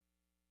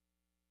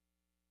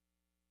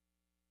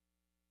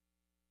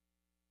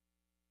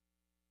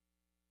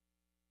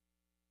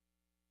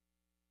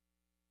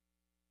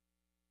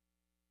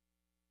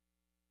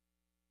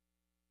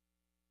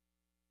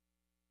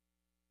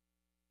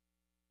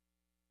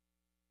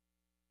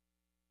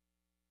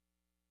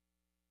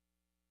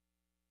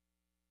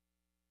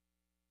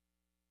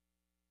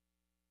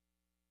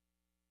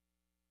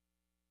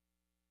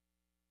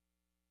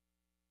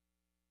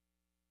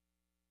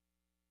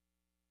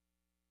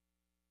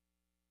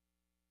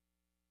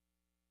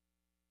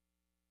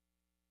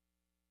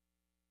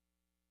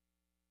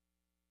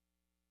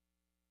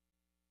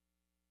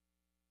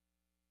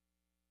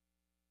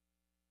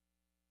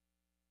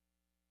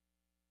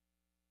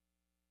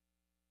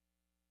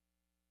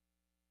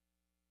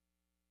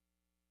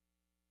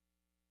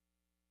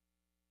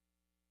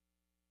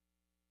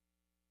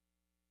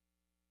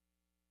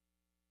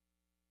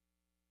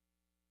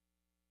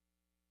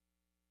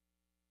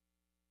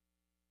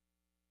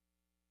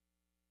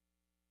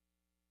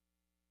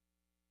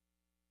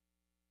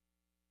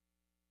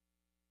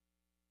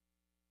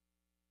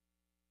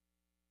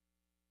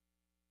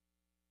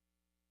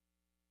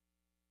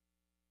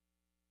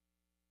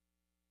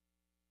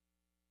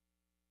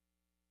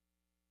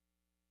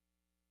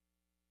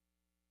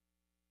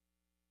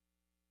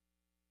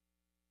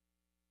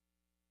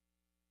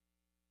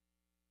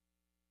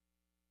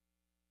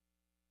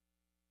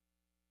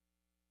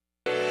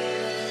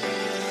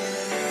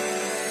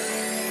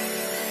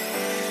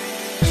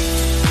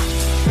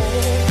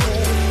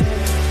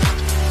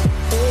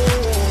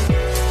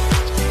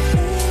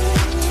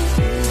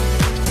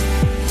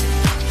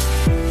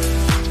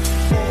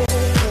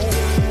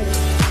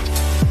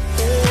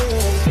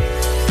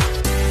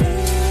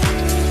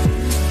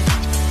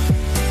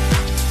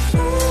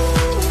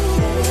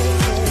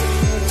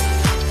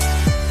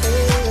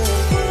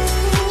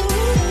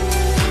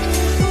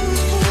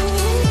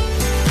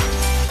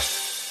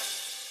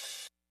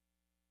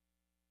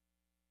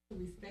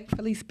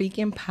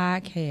Speaking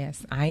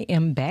podcast. I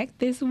am back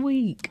this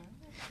week.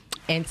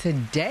 And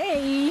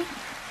today,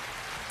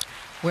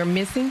 we're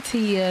missing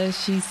Tia.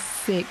 She's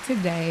sick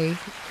today.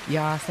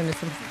 Y'all send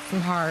her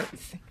some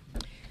hearts.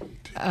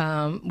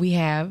 We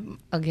have,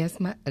 I guess,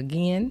 my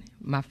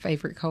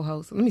favorite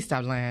co-host. Let me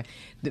stop lying.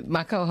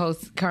 My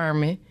co-host,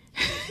 Carmen.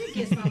 She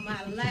gets on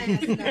my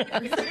last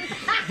nerves.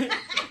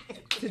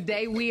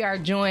 Today, we are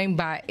joined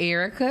by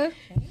Erica.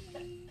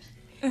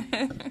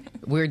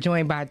 We're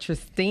joined by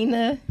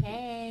Tristina.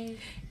 Hey.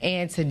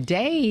 And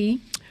today,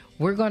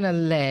 we're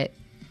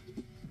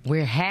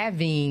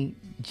having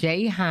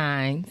Jay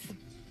Hines,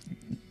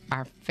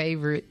 our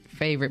favorite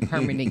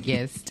permanent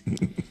guest.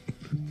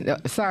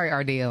 Sorry,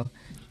 Ardell.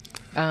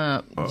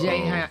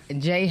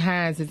 Jay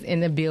Hines is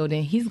in the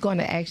building. He's going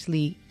to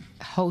actually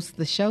host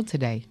the show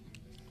today.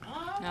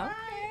 Okay.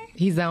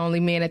 He's the only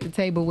man at the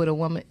table with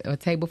a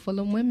table full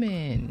of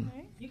women.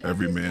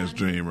 Every man's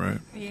dream, right?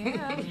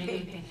 Yeah.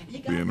 Be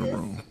in the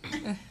room.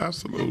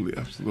 Absolutely.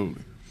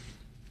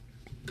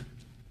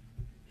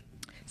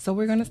 So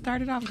we're going to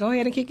start it off. Go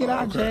ahead and kick it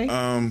off, Jay.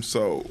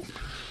 So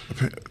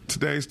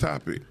today's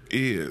topic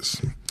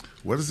is,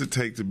 what does it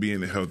take to be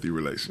in a healthy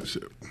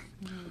relationship?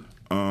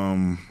 What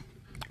I'm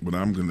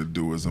going to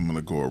do is I'm going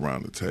to go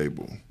around the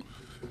table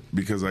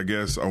because I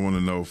guess I want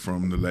to know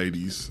from the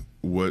ladies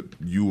what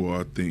you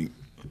all think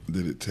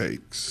that it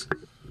takes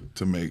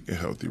to make a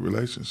healthy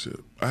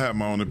relationship. I have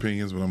my own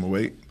opinions, but I'm going to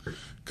wait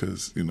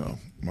because,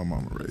 my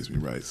mama raised me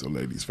right, so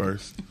ladies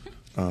first.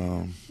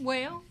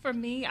 Well, for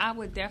me, I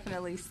would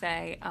definitely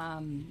say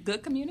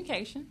good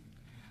communication,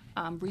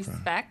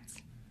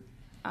 respect,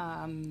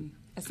 a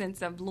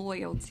sense of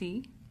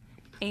loyalty,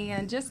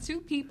 and just two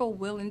people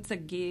willing to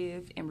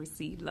give and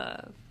receive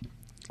love.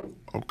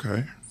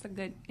 Okay. It's a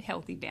good,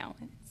 healthy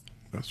balance.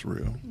 That's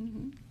real.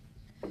 Mm-hmm.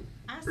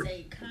 I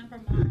say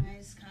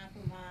compromise,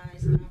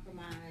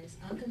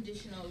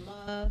 unconditional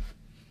love.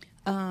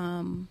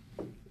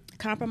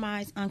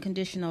 Compromise,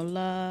 unconditional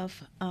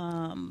love,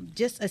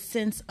 just a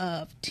sense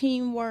of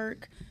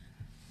teamwork,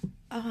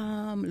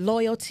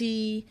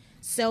 loyalty,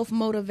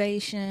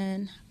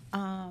 self-motivation.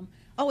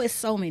 It's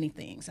so many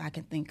things I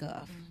can think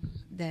of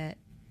that,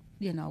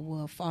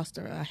 will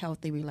foster a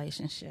healthy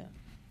relationship.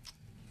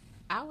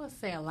 I would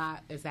say a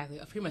lot, exactly,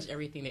 pretty much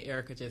everything that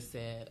Erica just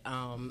said.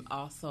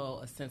 Also,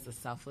 a sense of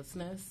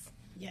selflessness.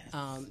 Yes.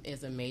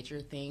 Is a major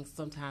thing.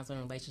 Sometimes in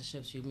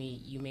relationships you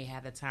may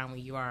have a time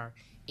when you are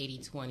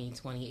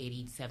 80-20,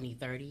 20-80,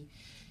 70-30,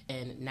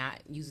 and not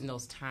using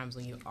those times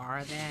when you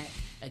are that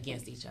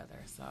against each other.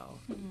 So,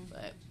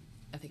 but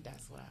I think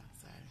that's what I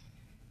would say.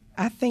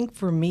 I think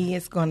for me,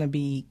 it's going to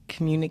be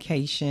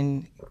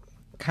communication,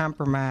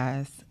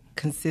 compromise,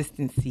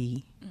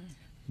 consistency,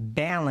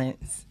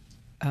 balance,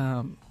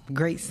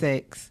 great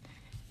sex.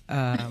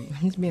 I'm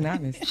just being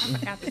honest. I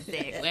forgot to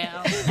say it.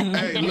 Well,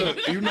 Hey,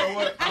 look, you know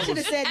what? I should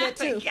have said that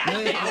too.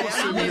 I was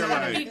sitting here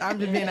like, I'm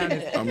just being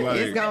honest. I'm like,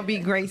 It's gonna be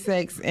great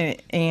sex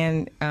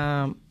and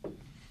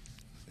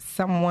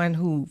someone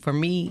who, for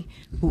me,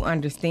 who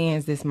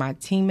understands this, my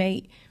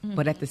teammate,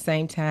 but at the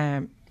same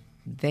time,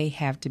 they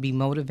have to be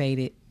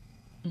motivated.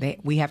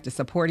 We have to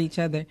support each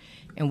other,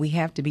 and we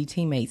have to be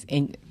teammates.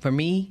 And for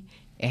me,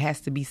 it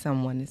has to be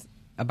someone that's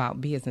about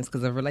business,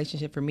 because a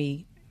relationship for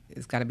me,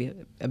 it's got to be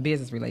a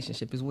business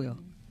relationship as well.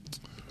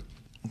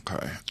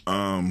 okay.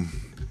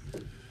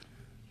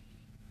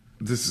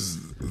 This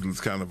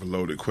is kind of a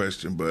loaded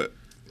question, but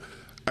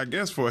I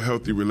guess for a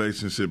healthy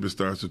relationship, it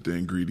starts with the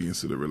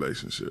ingredients of the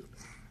relationship.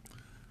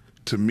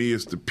 To me,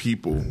 it's the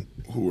people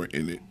who are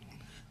in it.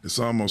 It's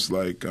almost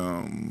like,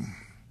 anybody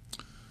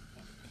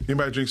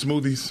drink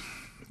smoothies?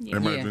 Yeah.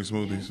 Everybody Yeah. drink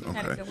smoothies? had a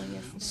Okay. good one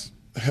yesterday.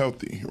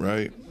 Healthy,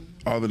 right?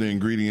 All of the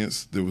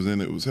ingredients that was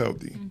in it was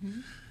healthy.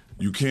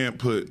 You can't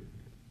put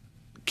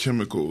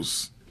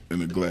chemicals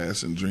in a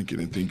glass and drink it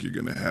and think you're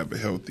going to have a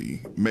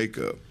healthy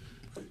makeup.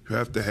 You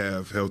have to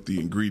have healthy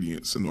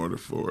ingredients in order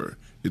for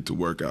it to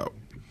work out.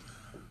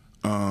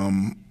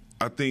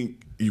 I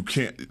think you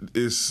can't,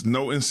 it's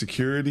no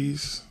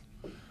insecurities.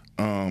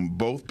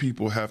 Both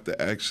people have to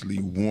actually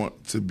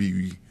want to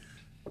be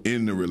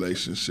in the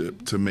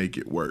relationship to make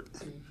it work.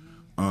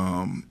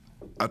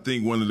 I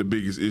think one of the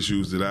biggest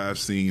issues that I've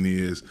seen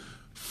is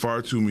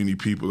far too many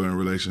people are in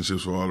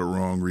relationships for all the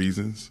wrong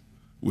reasons,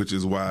 which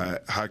is why,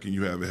 how can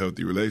you have a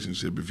healthy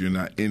relationship if you're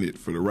not in it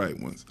for the right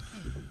ones?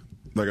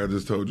 Like I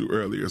just told you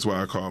earlier, that's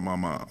why I called my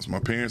moms. My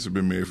parents have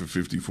been married for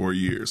 54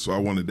 years, so I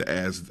wanted to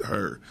ask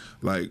her,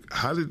 like,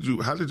 how did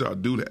y'all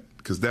do that?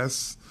 Because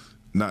that's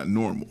not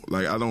normal.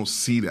 Like, I don't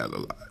see that a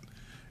lot.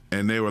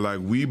 And they were like,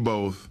 we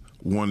both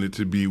wanted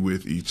to be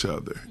with each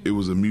other. It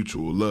was a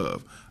mutual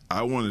love.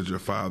 I wanted your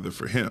father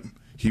for him.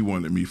 He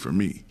wanted me for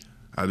me.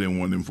 I didn't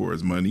want him for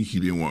his money. He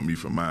didn't want me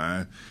for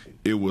mine.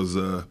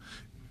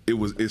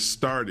 It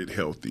started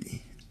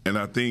healthy. And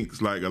I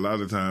think, like, a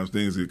lot of times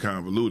things get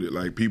convoluted.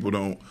 Like, people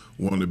don't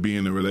want to be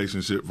in a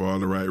relationship for all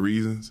the right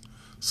reasons.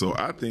 So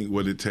I think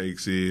what it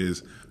takes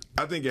is,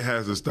 I think it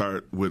has to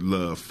start with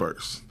love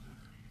first.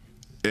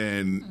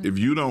 And if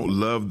you don't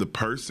love the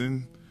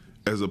person,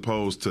 as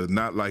opposed to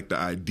not like the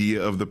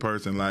idea of the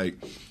person, like,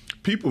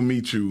 people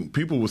meet you,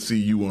 people will see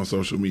you on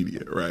social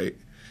media, right?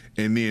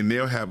 And then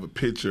they'll have a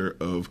picture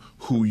of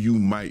who you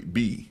might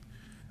be.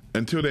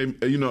 Until they,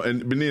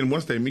 but then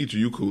once they meet you,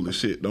 you cool as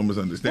shit. Don't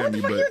misunderstand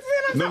me, but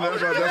no, that's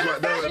why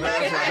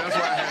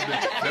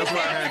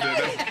I had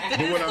to.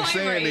 But what I'm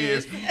saying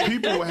is,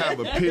 people will have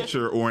a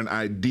picture or an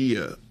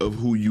idea of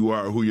who you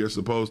are, who you're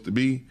supposed to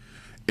be,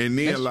 and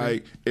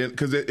then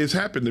because it's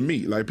happened to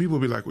me. Like people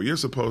be like, "Well, you're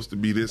supposed to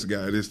be this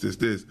guy,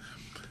 this."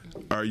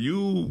 Are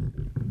you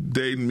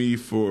dating me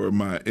for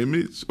my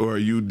image or are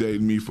you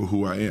dating me for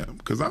who I am?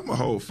 Because I'm a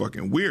whole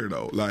fucking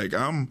weirdo. Like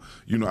I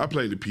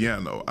play the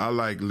piano. I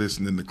like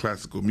listening to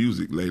classical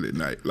music late at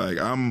night. Like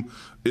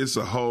it's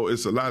a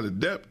lot of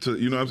depth to,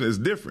 what I'm saying? It's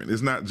different.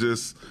 It's not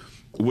just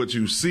what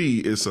you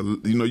see. It's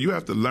you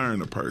have to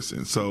learn a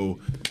person. So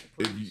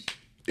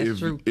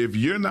if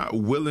you're not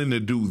willing to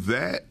do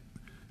that,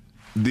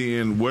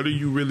 then what are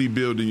you really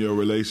building your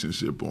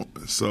relationship on?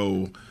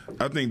 So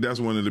I think that's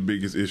one of the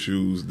biggest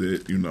issues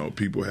that,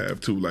 people have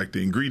too. Like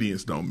the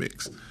ingredients don't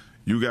mix.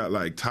 You got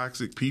like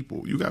toxic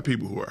people. You got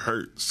people who are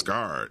hurt,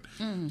 scarred.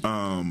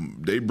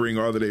 They bring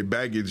all of their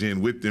baggage in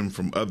with them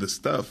from other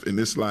stuff. And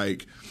it's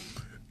like,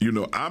 you're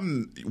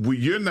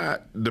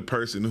not the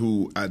person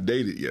who I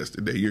dated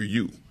yesterday. You're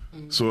you.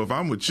 So if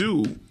I'm with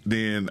you,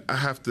 then I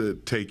have to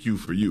take you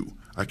for you.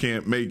 I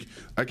can't make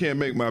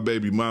my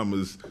baby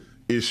mama's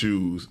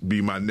issues be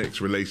my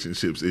next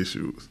relationship's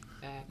issues.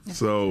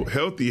 So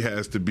healthy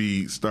has to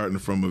be starting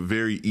from a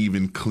very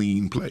even,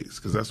 clean place,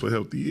 because that's what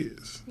healthy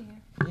is.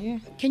 Yeah.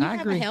 Can you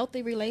have a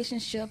healthy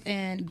relationship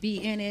and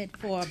be in it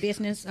for a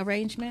business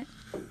arrangement?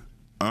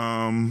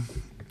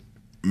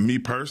 Me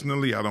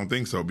personally, I don't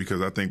think so,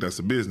 because I think that's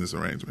a business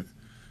arrangement.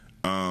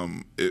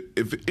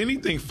 If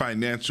anything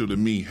financial to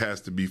me has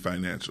to be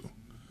financial.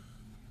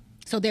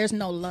 So there's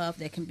no love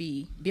that can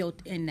be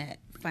built in that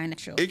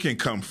financial. It can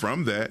come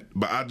from that,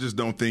 but I just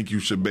don't think you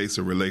should base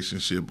a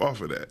relationship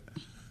off of that.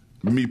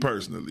 Me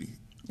personally.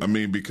 I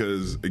mean,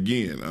 because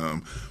again,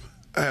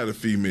 I had a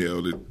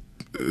female that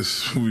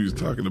we was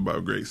talking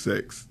about great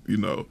sex,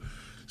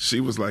 She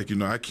was like,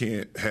 I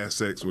can't have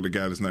sex with a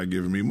guy that's not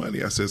giving me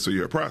money. I said, so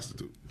you're a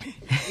prostitute.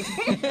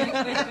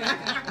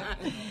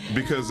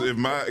 Because in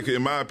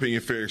my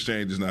opinion, fair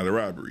exchange is not a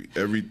robbery.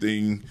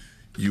 Everything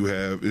you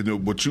have,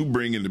 what you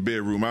bring in the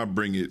bedroom, I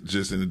bring it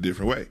just in a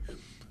different way.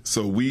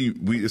 So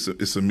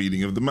it's a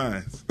meeting of the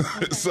minds.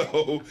 Okay.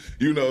 So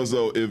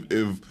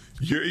if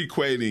you're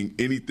equating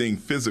anything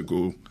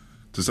physical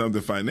to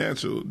something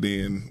financial,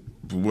 then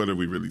what are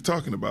we really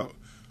talking about?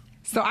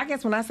 So I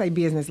guess when I say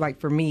business, like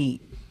for me,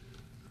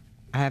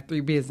 I have 3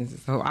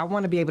 businesses. So I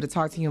want to be able to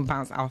talk to you and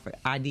bounce off of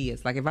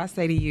ideas. Like if I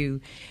say to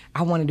you,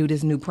 I want to do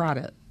this new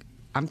product.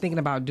 I'm thinking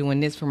about doing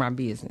this for my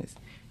business.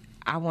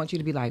 I want you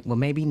to be like, well,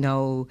 maybe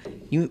no,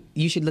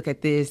 you should look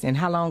at this. And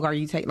how long are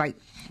you taking? Like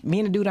me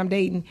and the dude I'm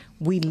dating,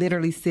 we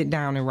literally sit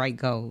down and write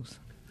goals.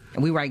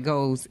 And we write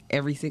goals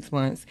every 6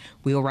 months.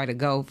 We'll write a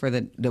goal for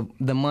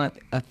the month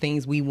of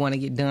things we want to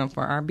get done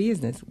for our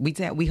business.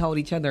 We hold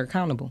each other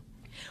accountable.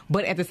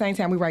 But at the same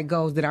time, we write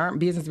goals that aren't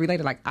business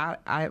related. Like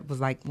I was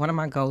like, one of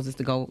my goals is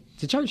to go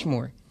to church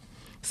more.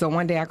 So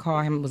one day I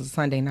called him, it was a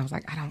Sunday, and I was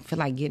like, I don't feel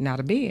like getting out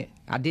of bed.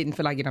 I didn't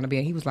feel like getting out of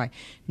bed. He was like,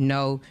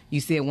 no, you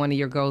said one of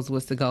your goals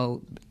was to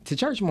go to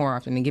church more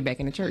often and get back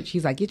into church.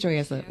 He's like, get your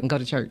ass up and go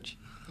to church.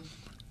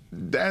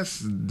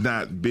 That's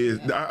not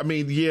business. I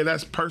mean, yeah,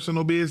 that's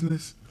personal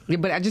business. Yeah,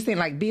 but I just think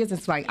like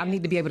business, like I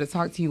need to be able to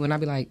talk to you and I'll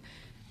be like,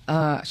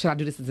 should I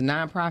do this as a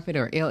nonprofit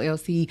or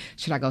LLC?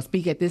 Should I go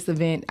speak at this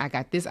event? I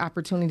got this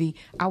opportunity.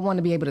 I want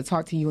to be able to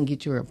talk to you and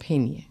get your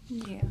opinion.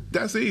 Yeah.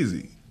 That's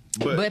easy.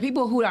 But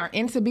people who are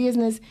into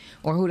business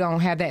or who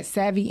don't have that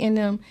savvy in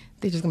them,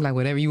 they're just going to be like,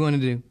 whatever you want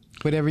to do.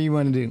 Whatever you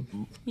want to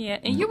do. Yeah,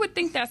 and you would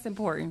think that's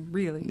important,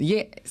 really.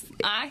 Yes.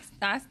 I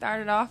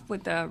started off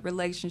with a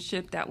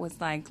relationship that was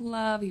like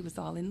love. He was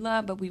all in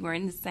love, but we were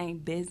in the same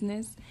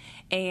business.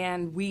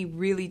 And we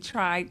really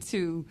tried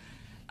to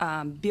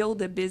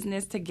build a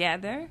business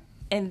together.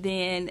 And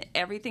then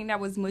everything that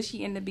was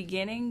mushy in the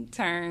beginning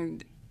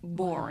turned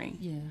boring.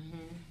 Yeah.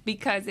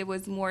 Because it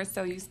was more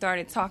so you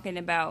started talking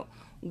about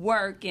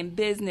work and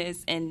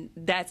business, and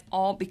that's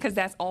all because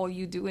that's all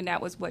you do, and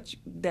that was what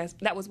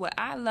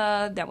I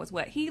loved, that was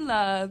what he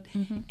loved,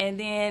 and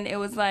then it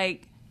was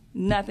like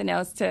nothing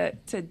else to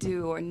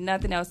do or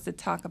nothing else to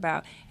talk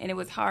about, and it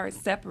was hard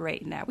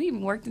separating that. We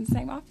even worked in the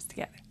same office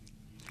together.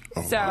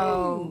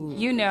 So,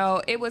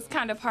 it was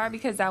kind of hard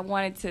because I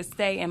wanted to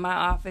stay in my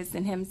office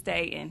and him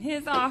stay in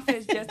his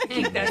office just to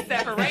keep that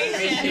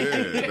separation.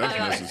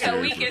 Yeah, so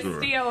we could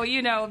still,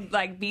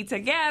 like be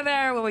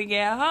together when we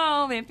get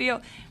home and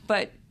feel.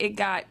 But it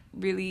got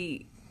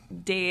really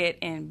dead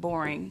and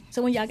boring.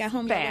 So when y'all got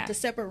home, y'all went to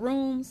separate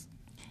rooms?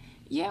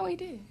 Yeah, we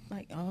did.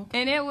 Like, oh.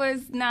 And it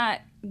was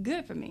not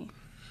good for me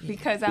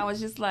because I was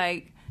just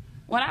like,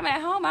 when I'm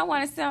at home, I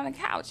want to sit on the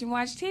couch and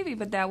watch TV,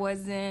 but that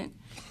wasn't,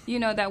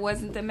 that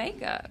wasn't the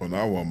makeup. When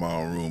I want my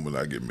own room when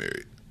I get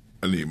married,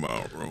 I need my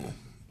own room.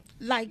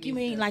 Like, you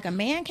mean like a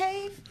man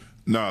cave?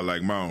 No,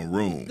 like my own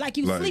room. Like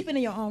you sleeping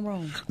in your own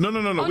room. No. Oh,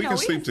 we no, can we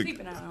sleep sleep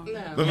together. in our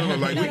own. No.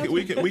 Like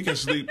we can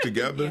sleep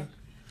together.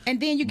 And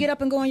then you get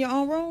up and go in your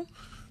own room?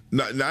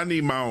 No, I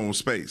need my own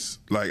space.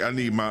 Like I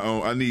need my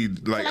own. I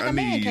need like Like I a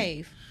man need.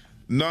 cave.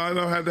 No, I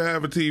don't have to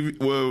have a TV.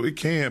 Well, it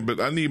can, but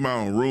I need my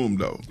own room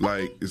though.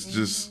 Like it's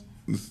just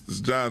it's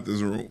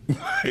Jonathan's room.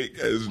 Like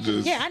it's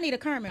just. Yeah, I need a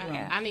Kermit room.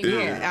 I need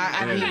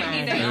I need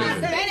mine.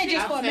 That ain't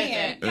just for a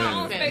man. Your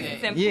own space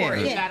is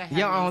important. Yeah,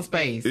 your own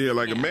space. Yeah,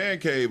 like a man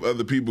cave,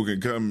 other people can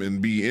come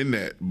and be in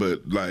that,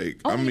 but like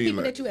Only I mean,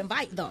 people like, that you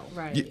invite, though.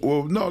 Right. yeah,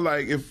 well, no,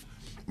 like if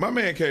my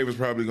man cave is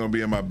probably gonna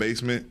be in my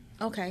basement.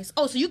 Okay.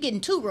 So you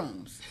getting 2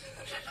 rooms.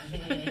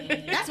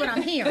 That's what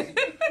I'm hearing.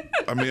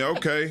 I mean,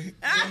 okay.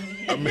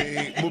 I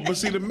mean, but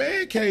see, the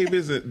man cave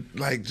isn't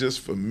like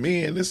just for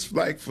men. It's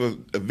like for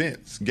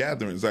events,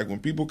 gatherings. Like when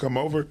people come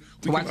over,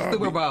 we Watch can the all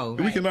Super be- Bowl.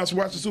 We can also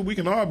watch the Super. We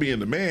can all be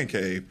in the man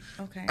cave.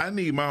 Okay. I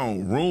need my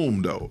own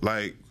room though,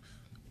 like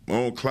my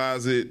own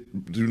closet.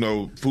 You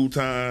know,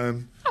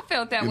 futon. I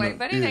felt that You way, know,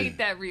 but it yeah. ain't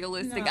that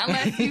realistic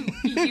unless you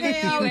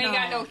ain't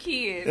got no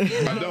kids.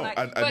 You know? I don't.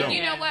 I But don't.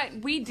 you know what?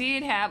 We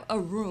did have a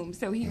room,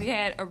 so he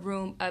had a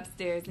room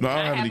upstairs, and No, I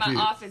don't I have had any my kids.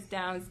 office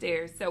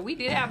downstairs. So we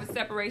did have a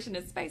separation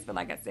of space, but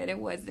like I said, it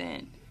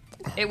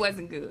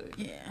wasn't good.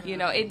 Yeah. You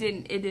know, it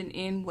didn't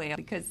end well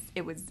because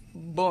it was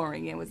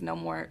boring. It was no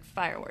more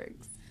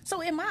fireworks. So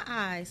in my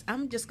eyes,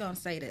 I'm just going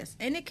to say this,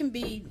 and it can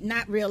be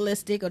not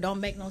realistic or don't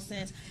make no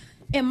sense.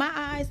 In my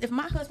eyes, if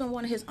my husband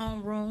wanted his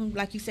own room,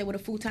 like you said, with a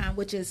futon,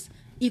 which is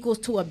equals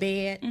to a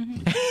bed,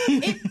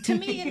 to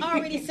me, it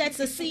already sets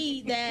a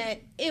seed that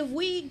if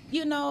we,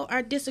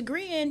 are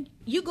disagreeing,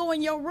 you go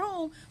in your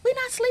room, we're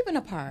not sleeping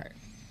apart.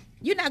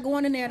 You're not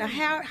going in there to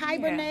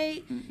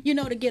hibernate,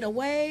 to get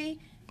away.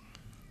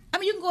 I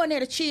mean, you can go in there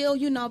to chill,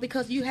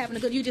 because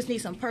you just need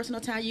some personal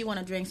time. You want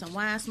to drink some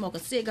wine, smoke a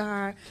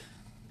cigar.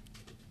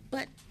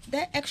 But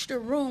that extra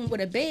room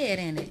with a bed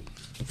in it.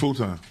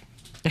 Futon.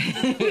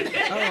 Okay,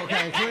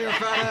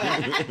 clarify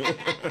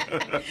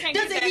that.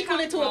 Does it equal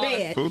it to a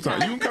bed?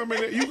 Futon. You can come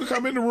in. You can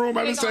come in the room.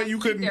 I didn't say you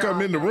couldn't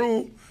come in the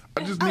room.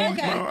 I just need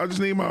I just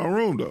need my own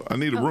room though. I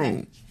need a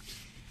room.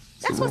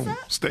 It's That's a what's room.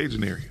 up.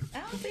 Staging area. I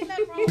don't see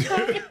nothing wrong with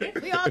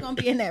that. We all gonna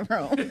be in that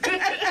room.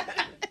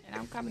 And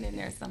I'm coming in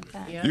there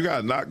sometime. Yeah. You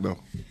got a knock though.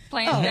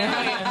 Playing you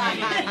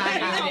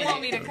don't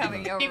want me to come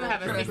in your People room.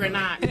 have a secret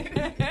knock.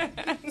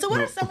 So what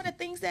are some of the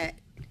things that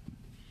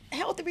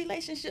healthy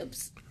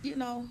relationships,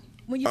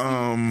 when you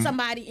see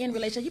somebody in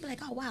relationship, you be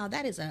like, oh wow,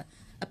 that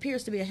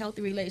appears to be a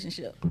healthy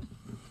relationship.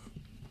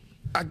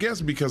 I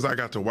guess because I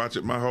got to watch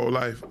it my whole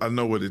life, I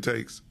know what it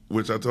takes.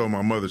 Which I told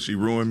my mother, she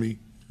ruined me.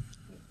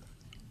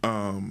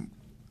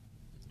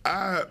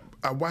 I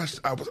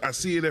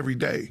see it every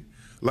day.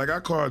 Like I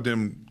called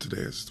them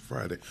today. It's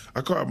Friday.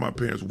 I called my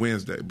parents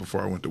Wednesday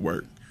before I went to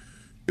work.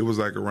 It was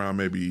like around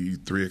maybe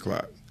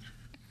 3:00.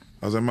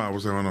 I was like, Mom,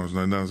 what's going on? She's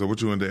like, nothing. So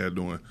what you and Dad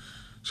doing?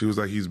 She was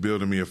like, he's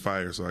building me a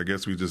fire, so I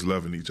guess we just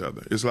loving each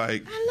other. It's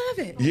like, I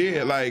love it.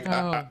 yeah, like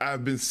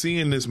I've been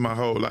seeing this my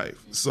whole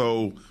life.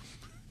 So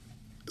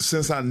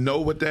since I know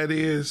what that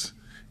is,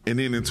 and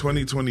then in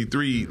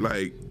 2023,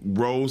 like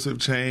roles have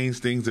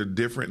changed, things are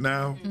different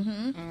now.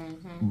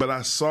 But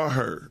I saw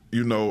her,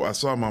 I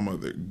saw my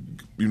mother,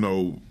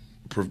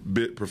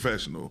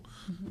 professional,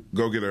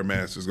 go get her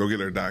master's, go get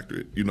her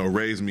doctorate,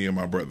 raise me and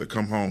my brother,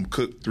 come home,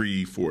 cook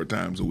 3-4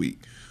 times a week.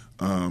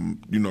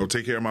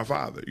 Take care of my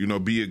father,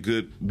 be a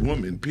good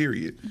woman,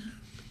 period.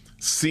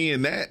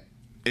 Seeing that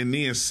and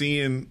then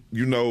seeing,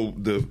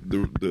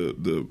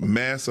 the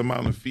mass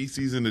amount of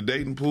feces in the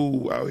dating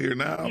pool out here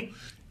now,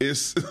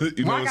 it's,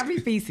 Why gotta be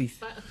feces?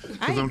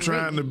 because I'm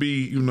trying to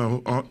be,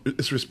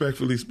 it's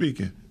respectfully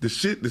speaking. The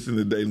shit that's in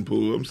the dating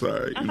pool, I'm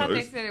sorry. I thought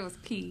they said it was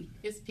pee.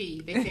 It's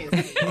pee. They say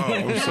it's pee. Oh,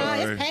 I'm No,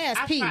 sorry. it's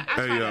past P.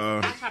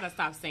 I try to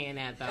stop saying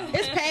that though.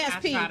 It's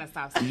past P. I try to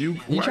stop saying You,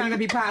 that. You trying to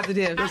be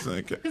positive?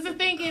 Because the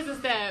thing is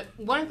that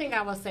one thing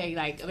I will say,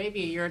 like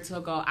maybe a year or two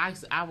ago,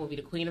 I will be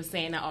the queen of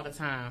saying that all the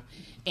time.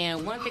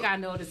 And one thing I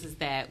noticed is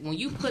that when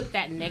you put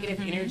that negative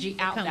energy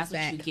out, comes that's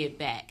back. what you get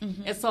back.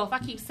 And so if I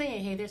keep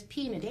saying, hey, there's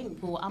pee in the dating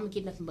pool, I'm going to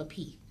get nothing but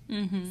pee.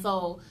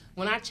 So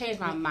when I change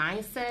my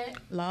mindset,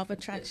 Law of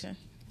attraction.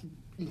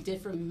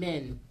 different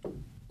men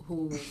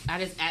who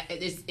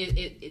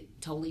it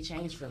totally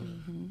changed for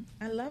me.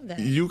 I love that.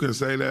 You can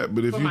say that,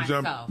 but if For you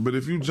myself.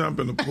 jump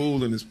in the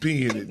pool and it's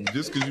pee in it,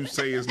 just because you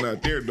say it's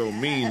not there,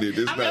 don't mean that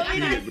it's I'm not really pee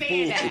not in the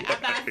saying pool. that.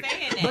 I'm not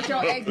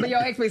saying that. But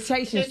your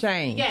expectations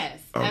change. Yes.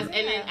 And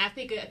then I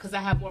think because I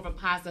have more of a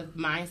positive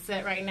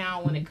mindset right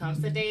now when it comes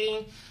to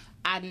dating,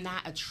 I'm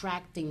not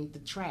attracting the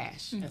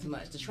trash as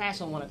much. The trash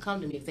don't want to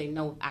come to me and say,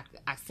 no,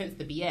 I sense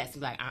the BS.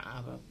 I'm like,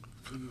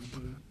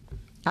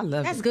 I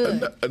love That's it.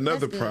 good.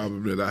 Another That's good.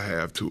 problem that I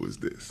have too is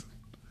this: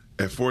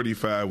 at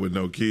 45 with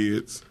no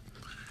kids,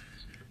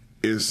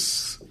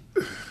 it's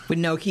With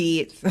no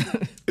kids.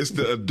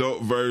 the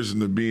adult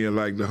version of being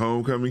like the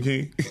homecoming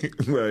king.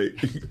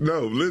 Like,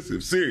 no,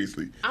 listen,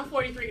 seriously. I'm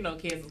 43, no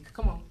kids.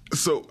 Come on.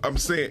 So I'm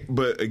saying,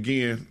 but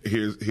again,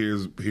 here's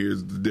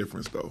the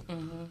difference though.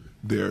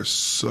 there are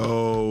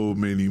so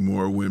many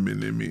more women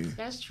than men.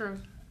 That's true.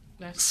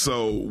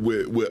 So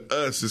with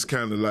us, it's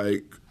kind of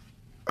like,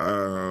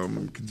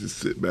 can just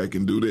sit back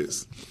and do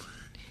this.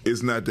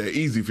 It's not that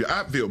easy for you.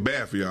 I feel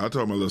bad for y'all. I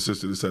told my little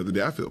sister this other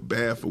day. I feel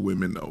bad for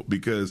women though,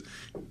 because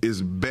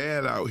it's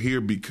bad out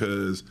here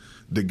because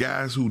the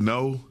guys who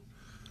know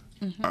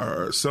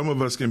are, some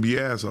of us can be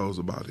assholes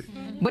about it.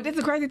 But it's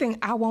a crazy thing.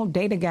 I won't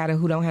date a guy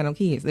who don't have no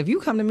kids. If you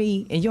come to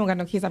me and you don't got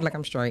no kids, I'm like,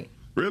 I'm straight.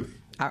 Really?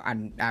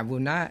 I will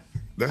not.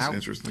 That's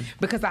interesting.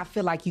 Because I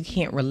feel like you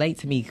can't relate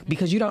to me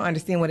because you don't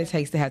understand what it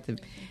takes to have to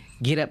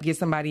get up, get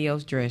somebody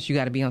else dressed. You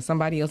got to be on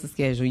somebody else's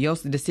schedule. Your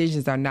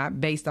decisions are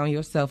not based on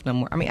yourself no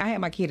more. I mean, I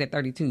had my kid at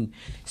 32,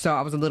 so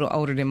I was a little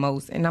older than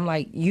most. And I'm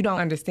like, you don't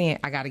understand.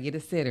 I got to get a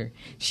sitter.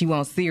 She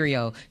wants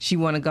cereal. She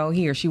want to go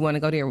here. She want to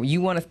go there.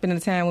 You want to spend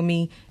the time with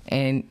me?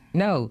 And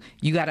no,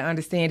 you got to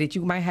understand that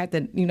you might have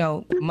to,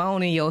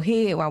 moan in your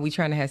head while we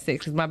trying to have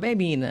sex because my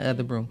baby in the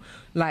other room.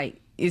 Like,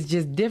 it's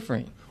just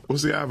different. Well,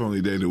 see, I've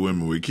only dated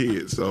women with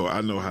kids, so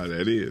I know how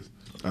that is.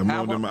 I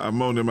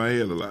moaned in my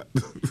head a lot.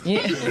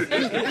 Yeah.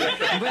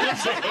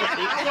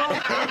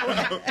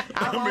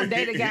 I won't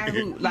date a guy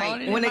who,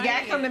 like, when a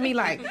guy come to me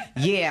like,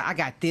 yeah, I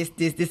got this,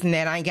 and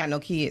that, I ain't got no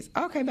kids.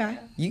 Okay, bye.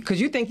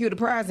 Because you think you're the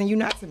prize and you're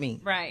not to me.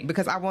 Right.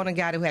 Because I want a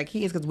guy who had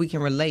kids because we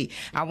can relate.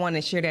 I want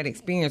to share that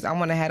experience. I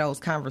want to have those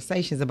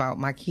conversations about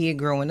my kid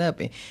growing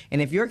up.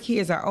 And if your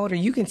kids are older,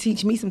 you can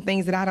teach me some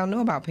things that I don't know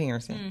about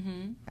parenting.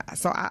 Mm-hmm.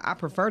 So I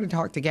prefer to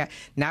talk to guys,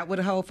 not with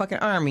a whole fucking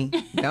army.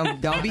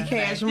 Don't be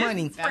cash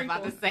money.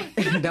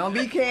 Don't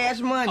be cash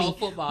money. Whole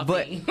football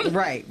but team.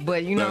 Right.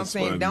 But you know That's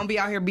what I'm saying? funny. Don't be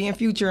out here being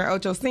Future and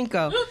Ocho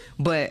Cinco.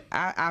 But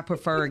I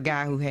prefer a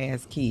guy who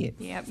has kids.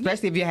 Yep.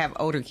 Especially if you have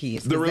older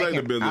kids. The 'Cause they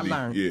relatability, I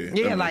learn. yeah, that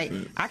makes like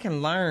sense. I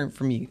can learn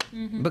from you.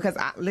 Because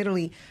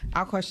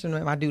I'll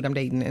question my dude I'm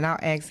dating and I'll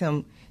ask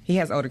him, he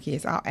has older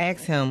kids. I'll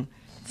ask him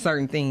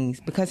certain things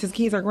because his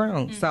kids are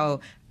grown.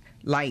 So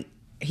like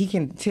he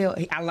can tell,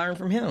 I learn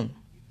from him.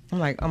 I'm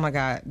like, oh my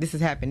God, this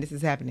is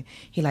happening.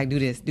 He like, do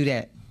this, do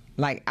that.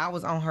 Like, I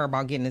was on her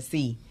about getting a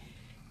C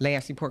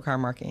last report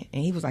card marking,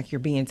 and he was like, you're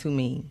being too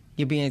mean.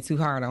 You're being too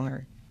hard on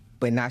her.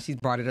 But now she's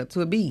brought it up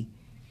to a B.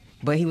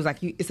 But he was like,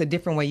 it's a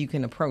different way you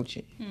can approach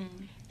it.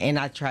 And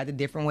I tried a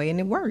different way, and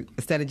it worked.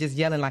 Instead of just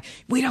yelling like,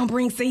 we don't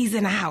bring C's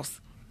in the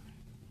house.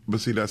 But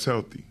see, that's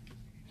healthy.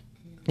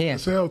 Yeah.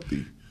 That's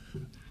healthy.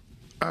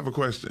 I have a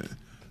question.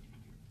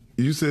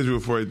 You said you were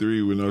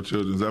 43 with no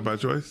children. Is that by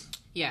choice?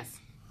 Yes.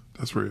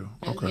 That's real.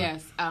 Okay.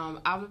 Yes.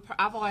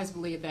 I've always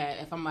believed that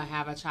if I'm going to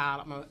have a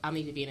child, I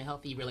need to be in a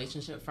healthy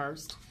relationship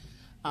first.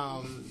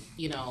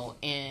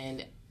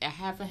 And I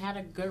haven't had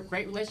a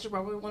great relationship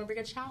where we want to bring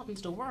a child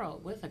into the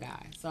world with a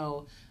guy.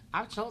 So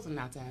I've chosen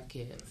not to have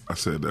kids. I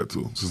said that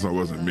too. Since I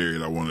wasn't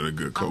married, I wanted a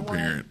good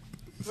co-parent.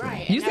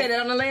 Right. You said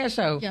that on the last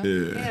show. Yeah.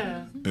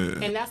 Yeah.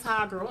 And that's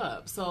how I grew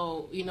up.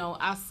 So,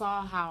 I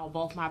saw how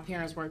both my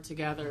parents worked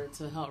together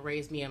to help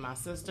raise me and my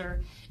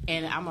sister.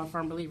 And I'm a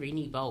firm believer you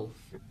need both.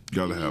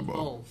 Gotta You have need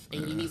both.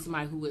 And you need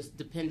somebody who is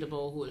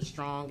dependable, who is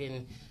strong,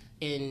 and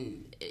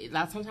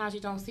sometimes you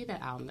don't see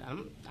that out.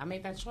 I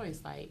made that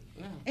choice. Like,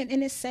 no.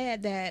 And it's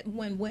sad that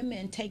when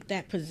women take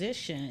that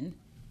position,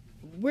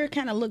 we're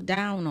kind of looked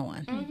down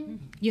on.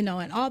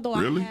 And although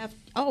Really? I have,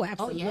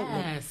 absolutely.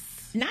 Yes.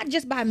 Not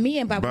just by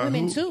men, by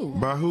women who? too.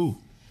 By who?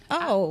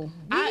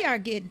 We are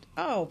getting.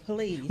 Oh,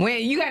 please.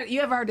 When you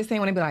ever heard the same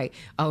when they be like,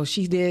 oh,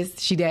 she this,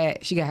 she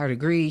that, she got her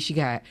degree, she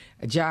got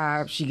a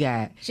job, she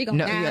gonna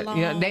die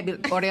alone.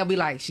 they'll be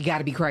like, she got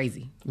to be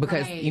crazy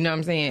because Right. you know what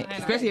I'm saying,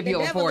 especially if The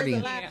you're devil is 40. a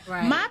lie.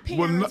 Right. My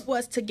parents Well,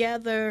 was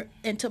together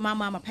until my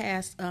mama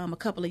passed a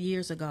couple of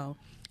years ago.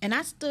 And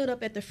I stood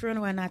up at the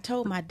funeral and I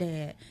told my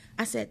dad,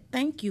 I said,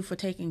 thank you for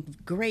taking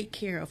great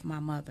care of my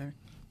mother.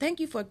 Thank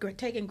you for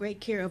taking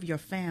great care of your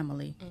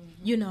family,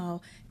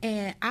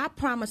 And I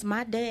promised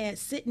my dad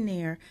sitting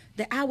there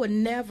that I would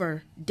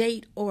never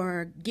date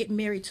or get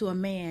married to a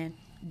man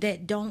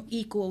that don't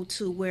equal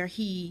to where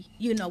he,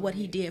 what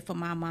he did for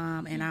my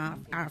mom and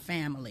our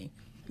family.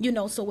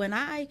 So when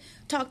I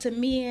talk to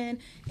men,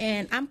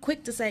 and I'm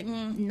quick to say,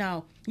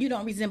 no, you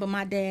don't resemble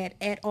my dad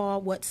at all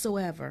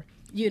whatsoever.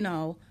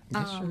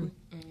 That's true.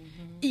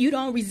 You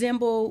don't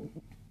resemble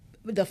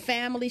the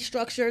family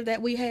structure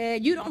that we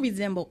had. You don't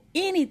resemble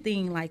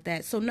anything like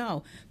that. So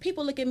no,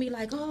 people look at me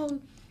like, oh,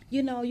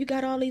 you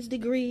got all these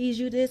degrees,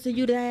 you this and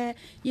you that,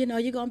 you're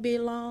going to be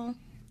alone.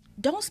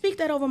 Don't speak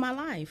that over my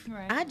life.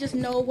 Right. I just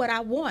know what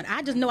I want.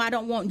 I just know I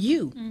don't want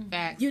you,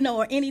 Facts.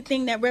 or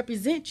anything that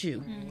represents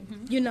you,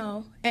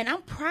 And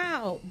I'm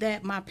proud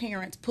that my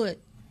parents put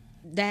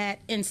that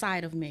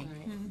inside of me,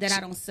 that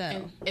I don't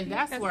sell. And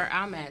that's where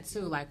I'm at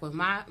too. Like with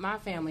my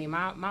family,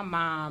 my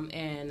mom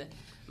and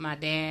my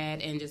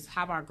dad, and just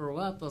how I grew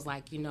up was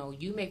like, you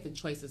make the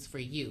choices for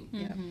you.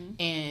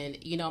 And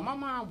my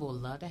mom will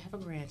love to have a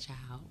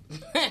grandchild.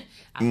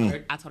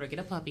 I told her to get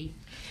a puppy,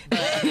 but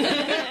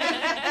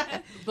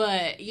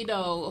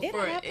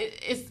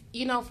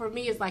for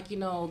me it's like,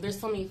 there's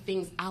so many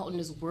things out in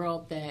this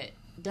world that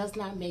does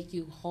not make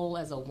you whole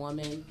as a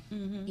woman.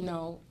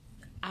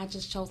 I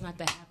just chose not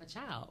to have a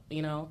child,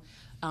 you know.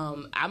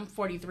 I'm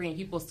 43 and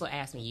people still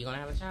ask me, you gonna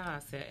have a child? I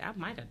said, I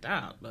might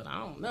adopt, but I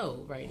don't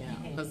know right now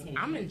because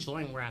I'm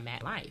enjoying where I'm at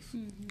in life.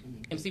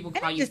 And people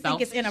call I you just think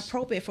selfish. it's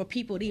inappropriate for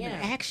people to even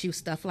ask you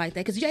stuff like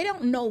that because they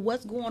don't know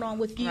what's going on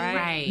with you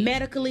Right.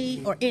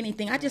 medically or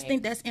anything. I just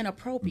think that's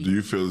inappropriate. Do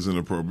you feel it's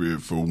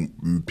inappropriate for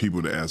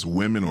people to ask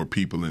women or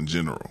people in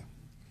general?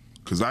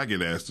 Because I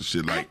get asked the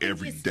shit I like think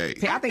every it's- day.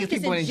 I think it's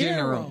people in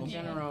general.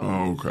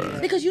 Oh, okay.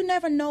 Because you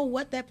never know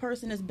what that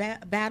person is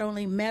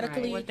battling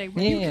medically. Right. What they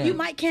Yeah. You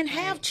might can't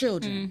have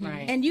children,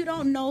 Right. and you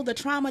don't know the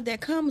trauma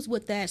that comes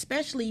with that,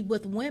 especially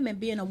with women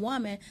being a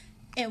woman.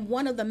 And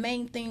one of the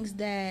main things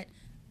that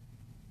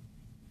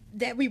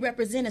we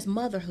represent is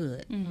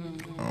motherhood.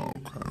 Oh,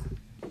 okay.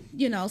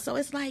 You know, so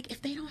it's like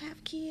if they don't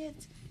have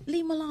kids,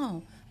 leave them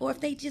alone. Or if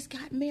they just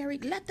got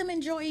married, let them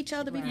enjoy each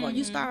other before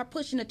you start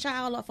pushing a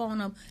child off on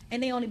them,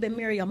 and they only been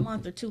married a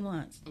month or 2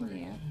 months.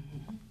 Yeah.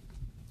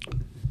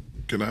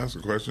 Can I ask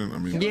a question? I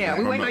mean, Yeah,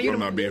 we I'm, waiting not, on you I'm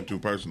to- not being too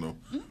personal.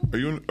 Are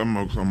you? I'm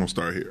gonna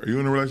start here. Are you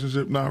in a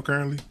relationship now?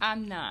 Currently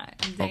I'm not.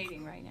 I'm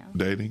dating right now.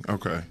 dating?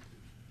 Okay. I'm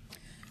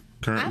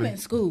Currently in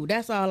school.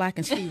 That's all I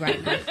can see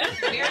right now.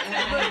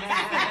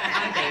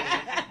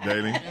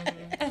 dating.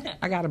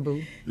 I got a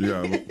boo.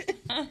 Yeah.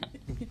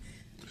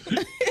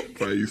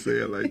 Why you say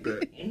it like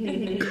that?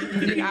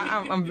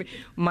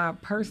 My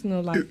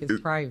personal life is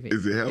private.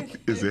 Is it healthy?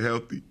 Is it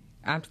healthy?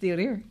 I'm still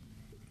there.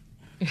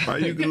 Why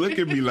you can look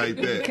at me like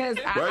that? Because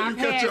Why you I've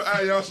cut had- your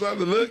eye? Y'all starting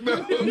to look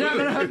now?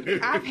 No.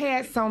 I've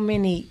had so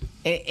many,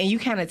 and you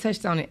kind of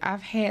touched on it.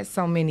 I've had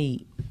so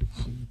many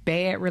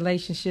bad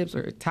relationships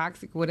or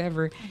toxic,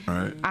 whatever.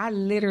 Right.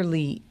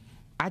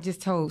 I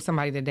just told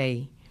somebody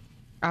today,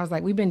 I was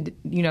like, we've been,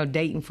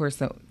 dating for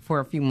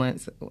a few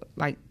months,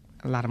 like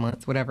a lot of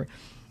months, whatever.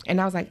 And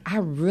I was like, I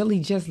really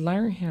just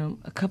learned him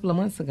a couple of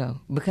months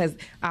ago because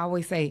I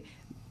always say,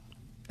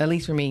 at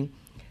least for me,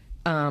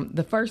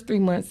 the first 3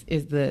 months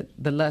is the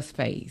lust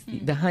phase,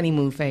 the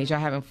honeymoon phase. Y'all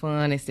having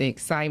fun, it's the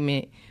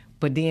excitement.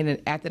 But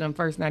then after them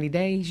first 90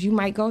 days, you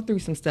might go through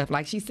some stuff.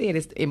 Like she said,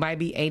 it might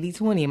be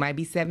 80-20, it might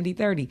be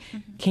 70-30.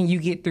 Can you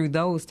get through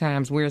those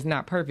times where it's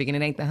not perfect and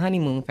it ain't the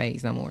honeymoon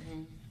phase no more?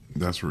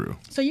 That's real.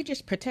 So you're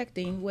just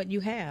protecting what you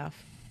have.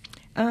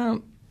 I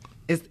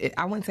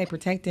wouldn't say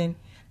protecting.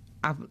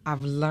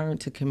 I've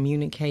learned to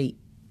communicate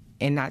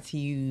and not to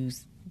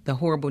use the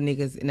horrible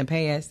niggas in the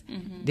past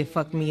that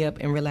fucked me up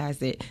and realize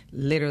that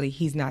literally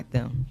he's not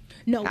them.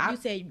 No, you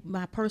say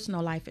my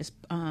personal life is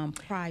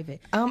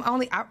private.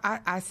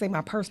 I say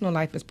my personal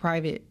life is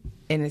private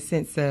in the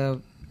sense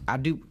of I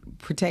do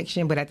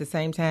protection, but at the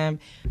same time,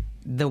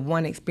 the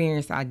one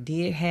experience I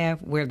did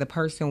have where the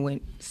person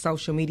went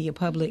social media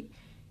public,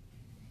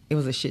 it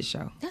was a shit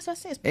show. That's what I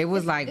said. It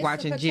was like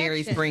watching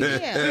Jerry Springer.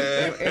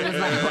 Yeah. It was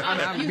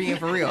like, I'm being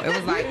for real. It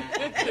was like,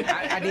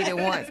 I did it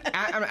once.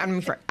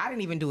 I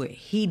didn't even do it.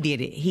 He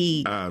did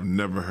it. I've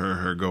never heard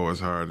her go as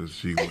hard as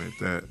she went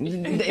that.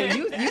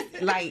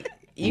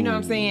 You know what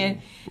I'm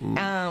saying?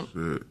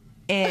 Shit.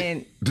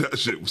 And That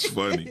shit was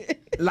funny.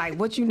 like,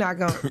 what you not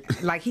gonna,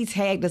 like, he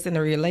tagged us in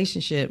a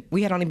relationship.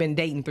 We had only been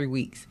dating 3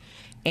 weeks.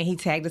 And he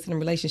tagged us in a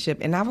relationship,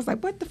 and I was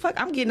like, "What the fuck?"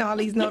 I'm getting all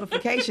these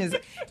notifications,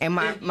 and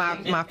my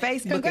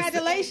Facebook.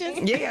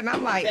 Congratulations. Yeah, and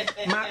I'm like,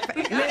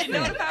 listen,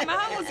 Notify my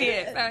house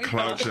yet.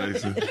 Clout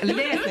chasing.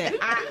 listen,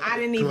 I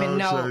didn't even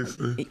know. Cloud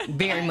chaser.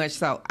 Very much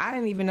so. I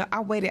didn't even know. I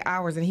waited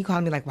hours, and he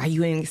called me like, "Why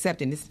you ain't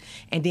accepting this?"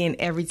 And then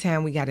every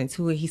time we got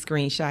into it, he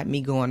screenshot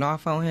me going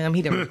off on him.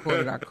 He done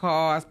recorded our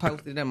calls,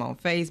 posted them on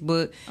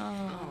Facebook.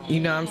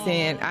 You know what I'm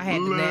saying? I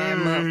had the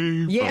 9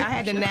 month. Yeah, I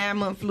had the 9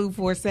 month flu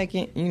for a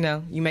second.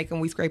 You make them,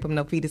 we scrape them.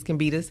 No fetus can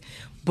beat us.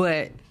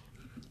 But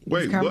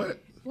Wait, what?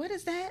 What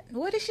is that?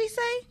 What did she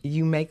say?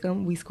 you make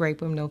them, we scrape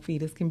them. No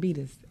fetus can beat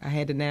us. I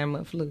had the 9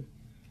 month flu.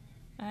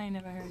 I ain't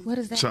never heard. What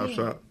does that Chop mean?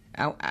 chop.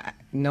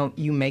 No,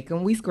 you make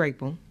them, we scrape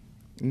them.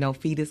 No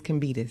fetus can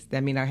beat us.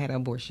 That means I had an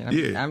abortion.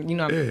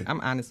 I'm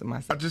honest with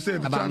myself. I just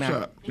said the about chop now.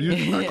 chop.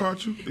 I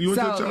caught you. You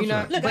went to the chop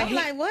shop. Look, But I'm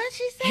like, what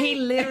she said? He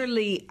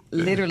literally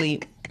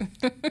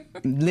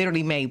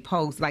made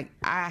posts. Like,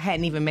 I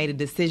hadn't even made a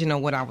decision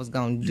on what I was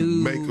going to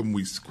do. Make them,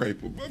 we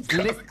scrape them.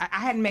 Listen, I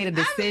hadn't made a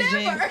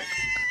decision.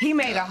 He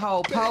made a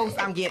whole post.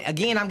 I'm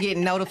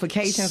getting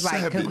notifications like,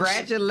 Savage.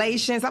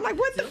 congratulations. I'm like,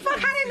 what the fuck?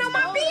 I didn't know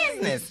my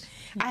business.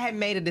 I had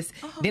made a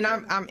decision. Then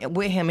I'm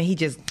with him, and he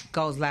just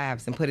goes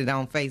live and put it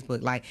on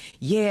Facebook. Like,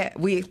 yeah,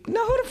 who the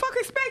fuck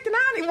expecting?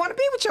 I don't even want to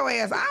be with your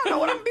ass. I don't know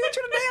what I'm going to be with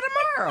you today or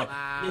tomorrow.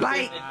 Wow.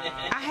 Like,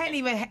 I hadn't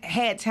even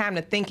had time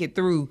to think it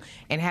through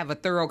and have a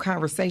thorough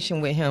conversation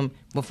with him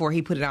before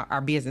he put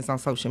our business on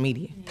social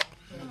media.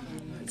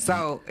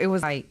 So it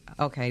was like,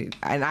 okay.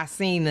 And I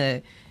seen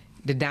the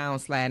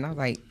downslide, and I was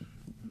like,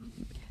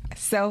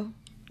 so.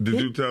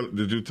 Did you tell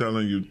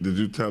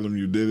him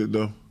you did it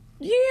though?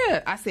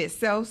 Yeah, I said,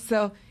 so,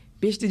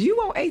 bitch, did you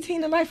want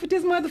 18 to life with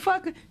this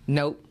motherfucker?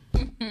 Nope.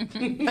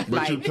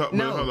 But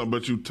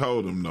you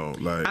told him though.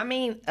 Like, I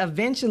mean,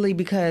 eventually,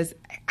 because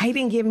he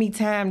didn't give me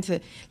time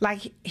to,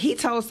 like, he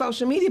told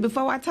social media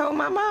before I told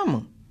my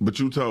mama. but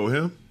you told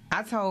him.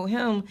 I told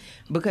him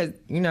because,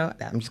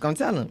 I'm just going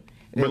to tell him.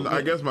 But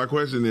I guess my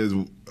question is,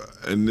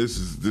 and this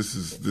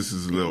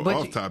is a little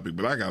off topic,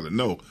 but I got to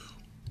know,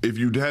 if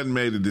you hadn't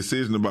made a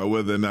decision about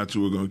whether or not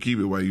you were going to keep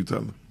it, why you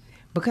telling?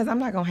 Because I'm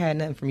not going to have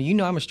nothing from you. You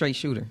know I'm a straight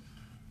shooter.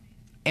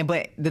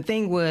 But the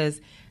thing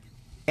was,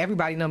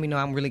 everybody know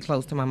I'm really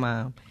close to my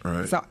mom.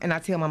 Right. So, and I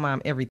tell my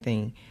mom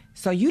everything.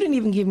 So you didn't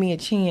even give me a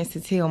chance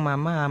to tell my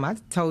mom. I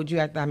told you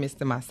after I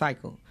missed my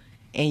cycle.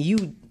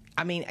 And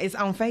it's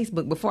on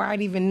Facebook before I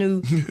even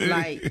knew,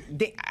 I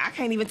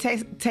can't even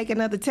take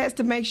another test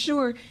to make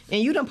sure.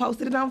 And you done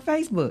posted it on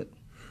Facebook.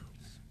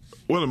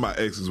 One of my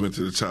exes went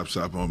to the chop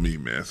shop on me,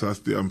 man. So I'm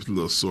a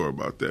little sore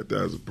about that.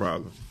 That was a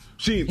problem.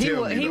 She didn't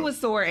tell me, He was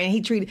sore, and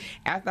he treated,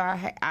 after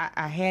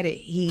I had it,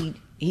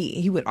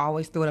 he would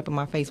always throw it up in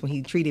my face when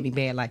he treated me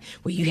bad, like,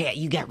 well,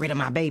 you got rid of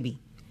my baby.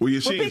 Well, yeah,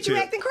 bitch, you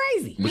acting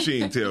crazy. But she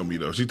didn't tell me,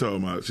 though. She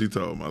told my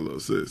little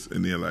sis,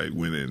 and then,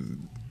 went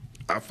in,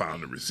 I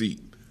found the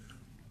receipt.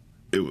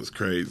 It was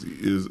crazy.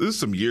 It was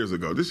some years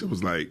ago. This shit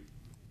was late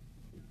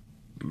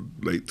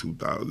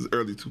 2000s,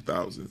 early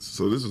 2000s.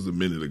 So this was a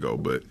minute ago.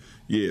 But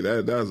yeah,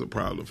 that was a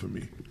problem for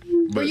me.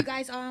 Were you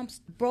guys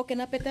broken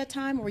up at that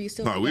time, or were you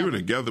still? No, together? we were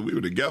together. We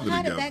were together.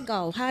 How did that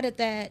go? How did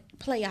that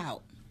play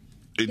out?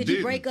 Did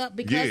you break up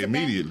because of that?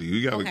 Immediately.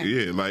 We got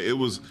Okay. it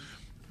was.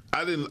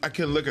 I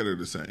couldn't look at her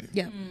the same.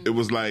 Yeah. It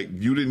was like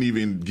you didn't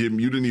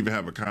even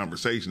have a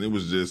conversation. It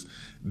was just,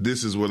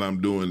 this is what I'm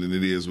doing and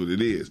it is what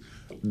it is.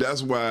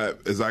 That's why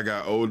as I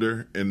got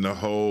older, and the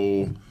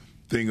whole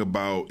thing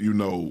about,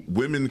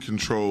 women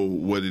control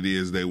what it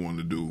is they want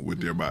to do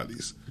with their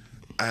bodies.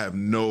 I have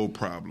no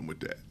problem with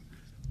that.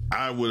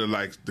 I would have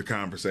liked the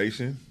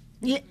conversation.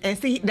 Yeah, and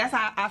see, that's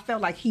how I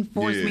felt like he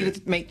forced me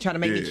to try to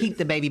make me keep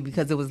the baby,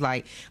 because it was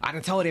like, I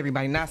done told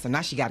everybody now, so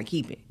now she got to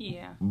keep it.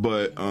 Yeah.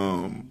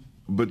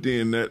 But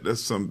then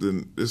that's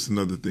something. It's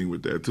another thing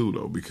with that too,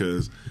 though,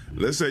 because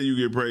let's say you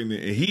get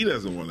pregnant and he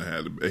doesn't want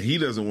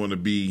to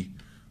be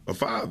a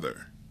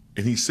father,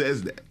 and he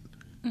says that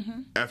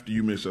after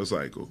you miss your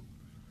cycle.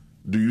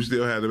 Do you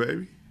still have the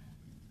baby?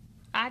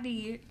 I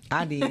did.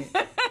 I'm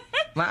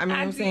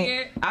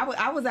saying,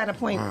 I was at a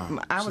point. Wow.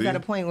 I was at a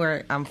point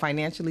where I'm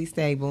financially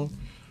stable.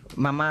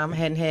 My mom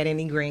hadn't had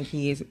any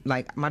grandkids.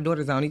 Like, my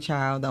daughter's the only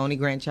child, the only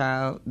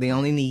grandchild, the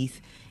only niece,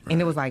 and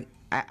it was like,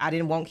 I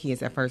didn't want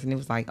kids at first, and it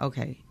was like,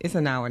 okay, it's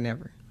a now or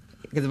never.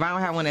 Because if I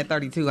don't have one at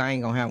 32, I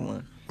ain't gonna have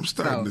one. I'm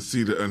starting to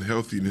see the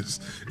unhealthiness.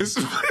 It's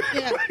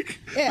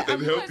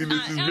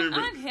unhealthiness is very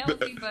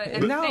unhealthy, but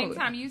at the same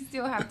time, you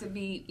still have to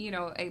be,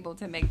 able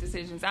to make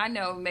decisions. I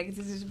know make a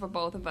decision for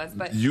both of us,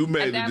 but you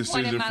made a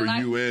decision for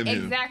you and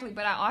him. Exactly,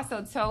 but I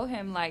also told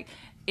him, like,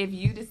 if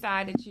you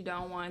decide that you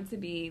don't want to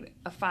be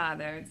a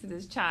father to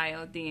this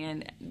child,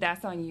 then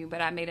that's on you. But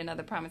I made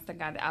another promise to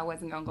God that I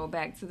wasn't gonna go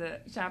back to the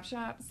chop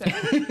shop. So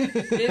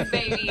this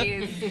baby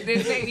here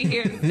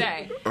to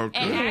stay. Okay.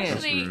 And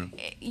actually,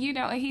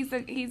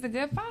 he's a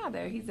good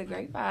father. He's a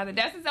great father.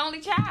 That's his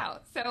only child,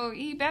 so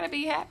he better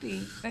be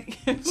happy.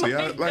 See,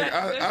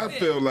 I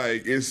feel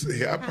like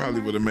I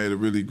probably would have made a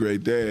really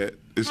great dad.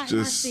 It's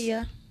just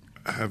I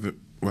haven't.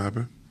 What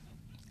happened?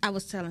 I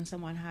was telling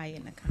someone hi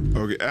in the comments.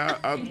 Okay,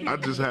 I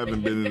just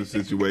haven't been in a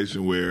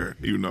situation where,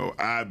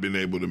 I've been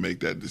able to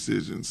make that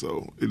decision,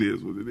 so it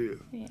is what it is.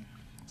 Yeah.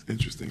 It's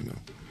interesting, though.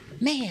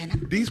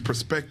 Man. These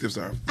perspectives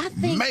are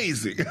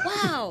amazing.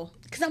 Wow.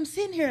 Because I'm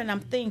sitting here and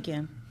I'm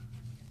thinking,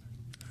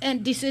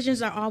 and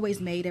decisions are always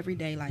made every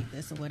day like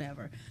this or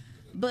whatever.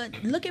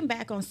 But looking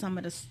back on some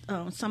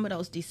of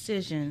those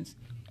decisions,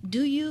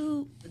 do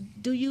you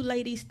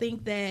ladies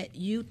think that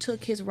you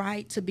took his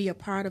right to be a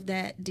part of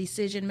that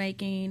decision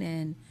making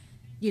and,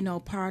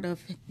 part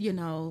of,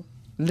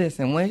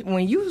 Listen,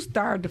 when you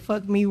started to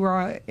fuck me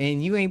raw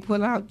and you ain't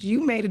pull out,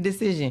 you made a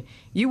decision.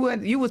 You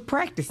was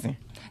practicing.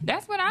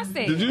 That's what I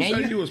said. Did you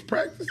say you was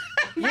practicing?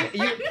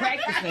 You're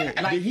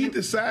practicing. Like, did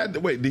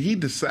he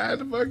decide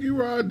to fuck you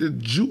raw?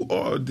 Did you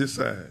all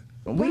decide?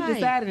 We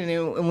decided,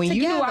 and when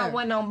you knew I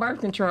wasn't on birth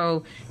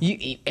control,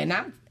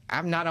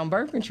 I'm not on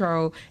birth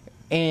control,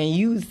 and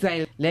you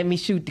say, let me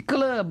shoot the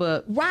club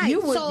up. Right.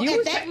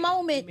 At that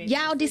moment,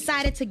 y'all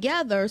decided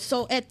together.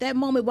 So at that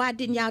moment, why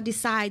didn't y'all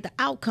decide the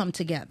outcome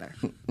together?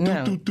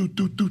 No.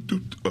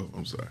 Oh,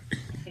 I'm sorry.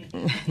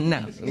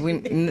 No.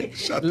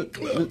 Shut the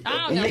club.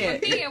 I don't know. For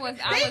me, I was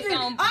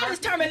on all this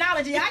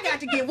terminology, I got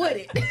to get with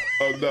it.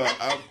 Oh, no.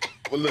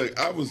 Look,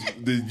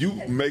 did you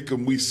make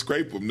them, we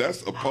scrape them?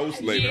 That's a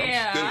post later.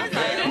 Yeah.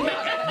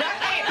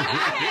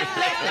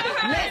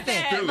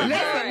 Listen,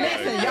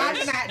 y'all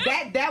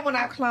that one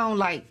I cloned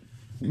like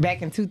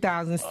back in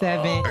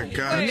 2007. Oh,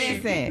 God.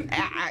 Listen,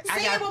 I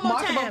got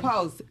multiple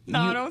posts.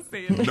 No, don't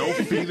say it. No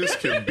fetus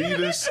can beat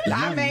us.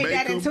 I made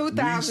that in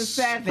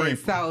 2007.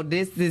 So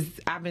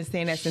I've been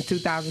saying that since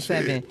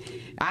 2007.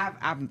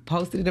 I've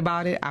posted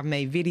about it. I've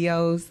made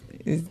videos.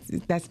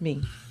 That's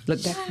me.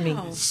 Look, that's me.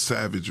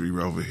 Savagery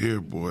over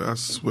here, boy. I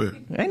swear.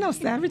 Ain't no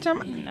savage. You're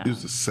a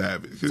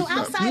savage. So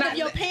outside of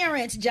your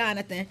parents,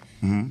 Jonathan,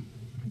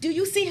 do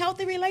you see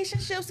healthy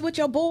relationships with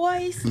your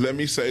boys? Let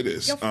me say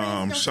this. Your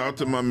friends, Shout out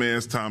to my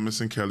mans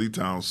Thomas and Kelly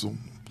Townsend.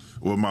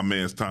 Well, my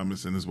man's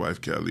Thomas and his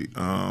wife Kelly.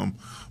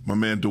 My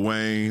man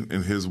Dwayne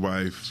and his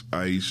wife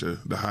Aisha,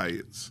 the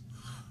Hyatts.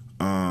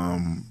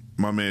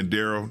 My man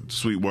Daryl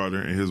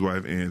Sweetwater and his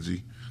wife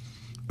Angie.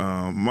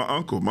 My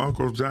uncle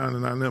John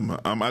and Anema.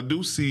 I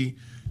do see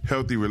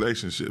healthy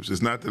relationships.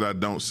 It's not that I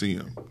don't see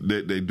them.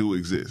 They do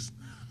exist.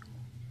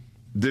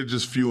 They're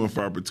just few and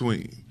far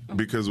between.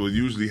 Because what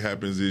usually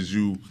happens is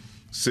you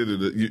sit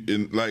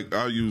like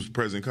I'll use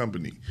present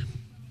company.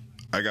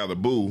 I got a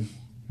boo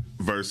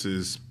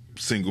versus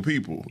single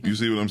people. You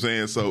see what I'm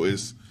saying? So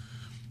it's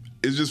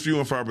just few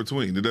and far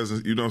between.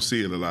 You don't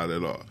see it a lot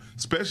at all,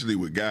 especially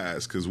with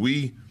guys, because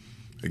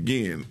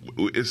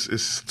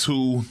it's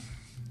too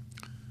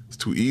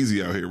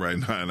easy out here right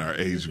now in our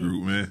age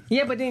group, man.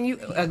 Yeah, but then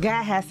a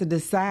guy has to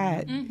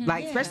decide,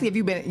 especially if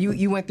you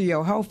went through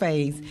your whole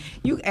phase.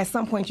 At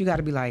some point you got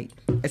to be like,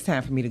 it's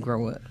time for me to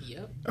grow up.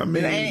 Yep. I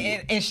mean,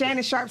 and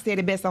Shannon Sharp said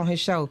it best on his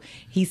show.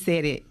 He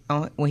said it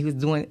when he was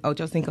doing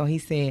Ocho Cinco. He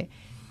said,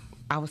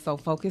 I was so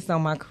focused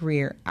on my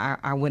career.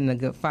 I wasn't a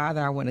good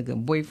father. I wasn't a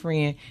good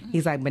boyfriend.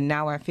 He's like, but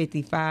now at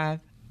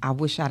 55, I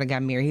wish I'd have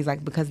got married. He's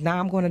like, because now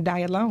I'm going to die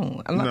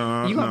alone. You're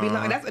going to be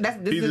alone.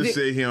 He just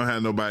said he don't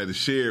have nobody to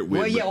share it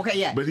with. Well, yeah, okay,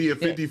 yeah. But he a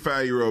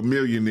 55-year-old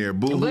millionaire.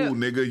 Boo-hoo,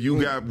 nigga.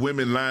 You got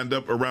women lined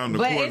up around the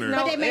corner.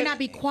 But they may not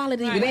be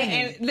quality women.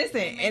 And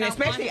listen, and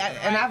especially,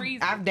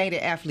 I've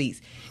dated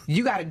athletes.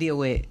 You got to deal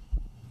with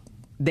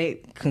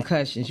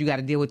concussions. You got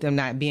to deal with them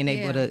not being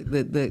able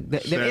to.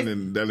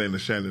 Shannon, that ain't a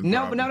Shannon.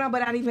 No, problem. but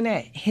not even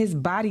that. His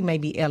body may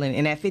be ailing,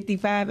 and at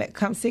 55,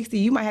 come 60,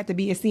 you might have to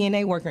be a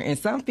CNA worker. And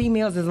some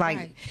females is like,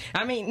 right.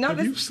 I mean, no.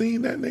 Have you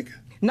seen that nigga?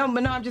 No,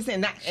 I'm just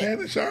saying.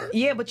 Shannon Sharp?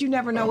 Yeah, but you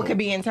never know what could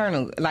be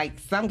internal. Like,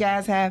 some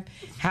guys have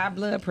high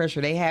blood pressure.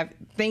 They have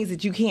things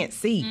that you can't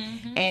see.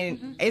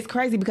 And it's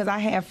crazy because I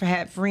have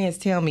had friends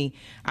tell me,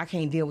 I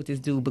can't deal with this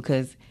dude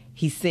because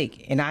he's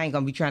sick, and I ain't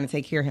going to be trying to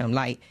take care of him.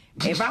 Like,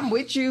 if I'm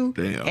with you,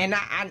 and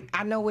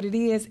I know what it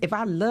is, if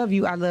I love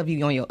you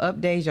on your up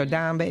days, your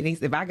down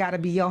days. If I got to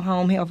be your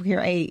home health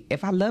care aide,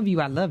 if I love you,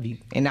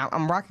 and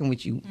I'm rocking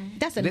with you.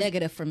 That's a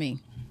negative for me.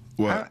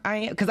 What? I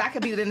am, because I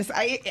could be in the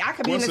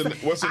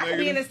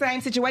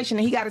same situation,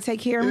 and he got to take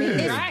care of me.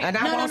 Right. And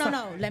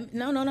No.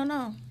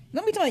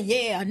 Let me tell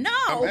you, no.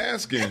 I'm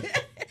asking.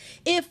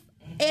 If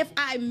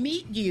I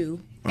meet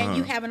you and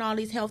you having all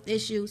these health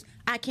issues,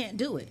 I can't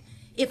do it.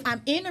 If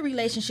I'm in a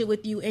relationship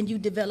with you and you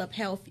develop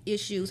health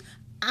issues,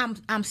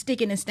 I'm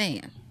sticking and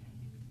staying.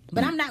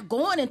 But I'm not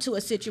going into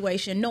a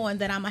situation knowing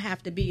that I'm going to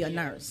have to be a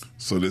nurse.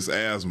 So this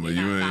asthma,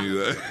 you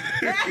ain't...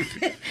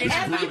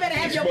 Asthma, you better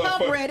have your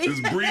pump ready.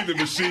 This breathing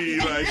machine,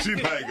 like, she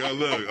like, oh,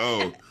 look,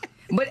 oh.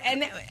 But,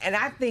 and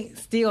I think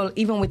still,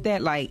 even with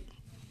that, like,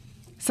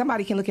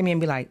 somebody can look at me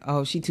and be like,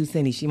 oh, she too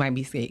skinny, she might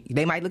be sick.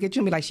 They might look at you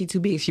and be like, she too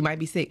big, she might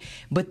be sick.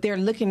 But they're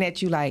looking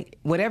at you like,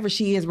 whatever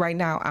she is right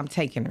now, I'm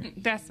taking her.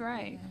 That's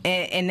right.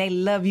 And they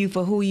love you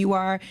for who you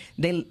are.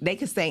 They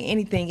can say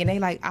anything, and they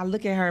like, I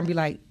look at her and be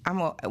like,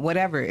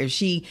 whatever. If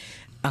she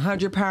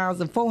 100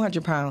 pounds and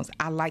 400 pounds,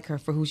 I like her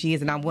for who she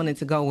is, and I'm willing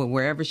to go with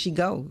wherever she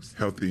goes.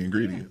 Healthy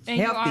ingredients. And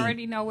Healthy. you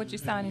already know what you're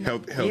signing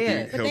up for. Healthy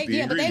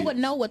ingredients. But they would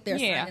know what they're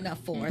signing up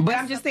for. But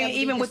I'm just saying,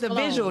 even with the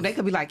visual, they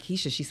could be like,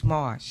 Keisha, she's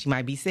small, she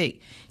might be sick.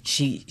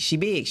 She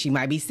big, she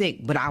might be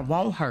sick, but I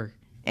want her.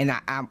 And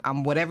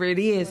I'm whatever it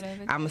is,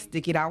 I'm going to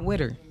stick it out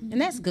with her.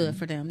 And that's good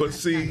for them. But that's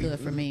see, not good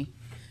for me.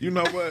 You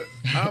know what?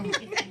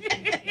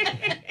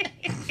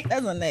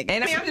 That's a negative.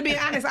 And I'm just being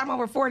honest, I'm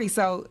over 40,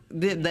 so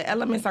the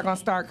elements are going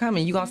to start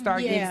coming. You're going to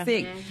start getting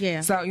sick.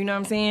 Yeah. So, you know what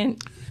I'm saying?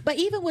 But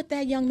even with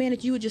that young man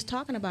that you were just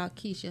talking about,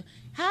 Keisha,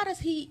 how does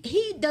he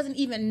doesn't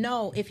even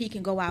know if he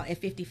can go out at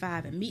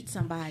 55 and meet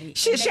somebody.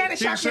 Shannon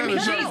Sharp can meet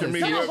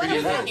me.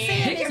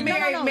 He can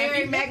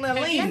marry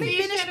Magdalene.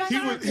 He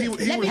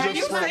was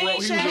just front row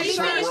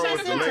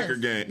at the Laker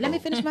game. Let me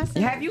finish my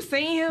sentence. Have you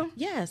seen him?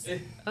 Yes. And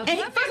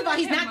first of all,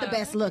 he's not the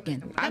best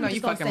looking. I know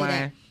you fucking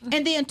lying.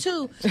 And then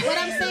two, what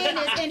I'm saying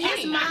is in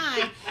his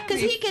mind, because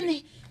he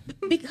can,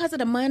 because of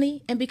the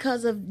money and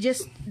because of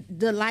just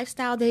the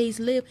lifestyle that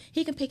he's lived,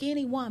 he can pick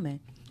any woman.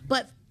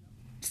 But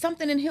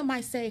something in him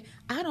might say,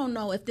 I don't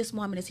know if this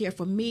woman is here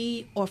for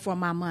me or for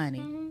my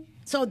money.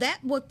 So that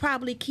would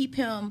probably keep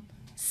him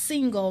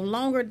single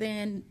longer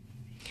than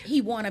he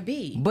want to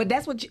be. But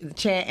that's what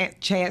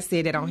Chad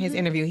said that on his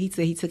interview. He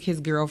said he took his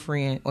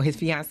girlfriend, or his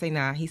fiance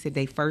now, he said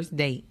they first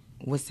date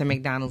was to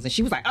McDonald's, and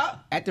she was like, oh,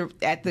 at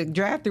the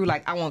drive-thru,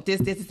 like, I want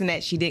this, and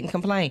that. She didn't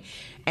complain.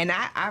 And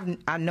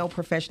I know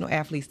professional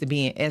athletes to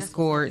be in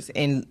escorts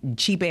and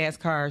cheap-ass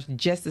cars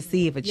just to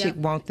see if a chick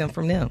wants them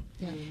from them.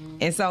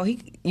 And so he,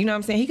 you know what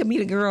I'm saying, he could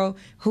meet a girl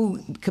who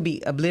could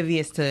be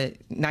oblivious to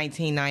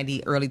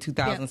 1990, early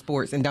 2000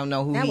 sports and don't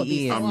know who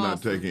he is. I'm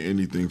not taking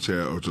anything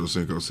Chad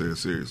Ochocinco said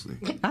seriously.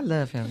 I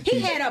love him.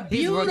 He had a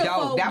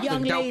beautiful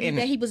young lady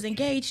that he was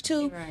engaged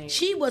to. Right.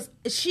 She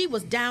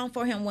was down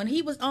for him when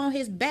he was on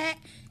his back.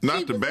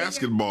 Not the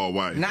basketball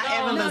wife. Not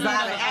Evan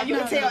Lozada. You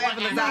can tell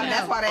Evan Lozada.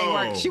 That's why they ain't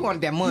work. She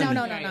wanted that money.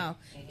 No.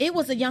 It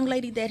was a young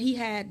lady that he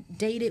had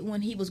dated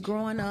when he was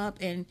growing up,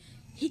 and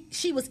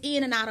she was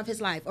in and out of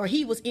his life, or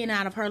he was in and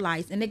out of her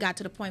life, and it got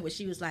to the point where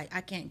she was like,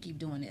 I can't keep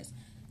doing this.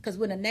 Because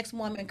when the next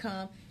woman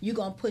come, you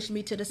going to push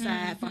me to the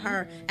side for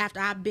her after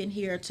I've been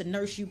here to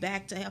nurse you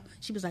back to health.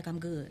 She was like, I'm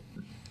good.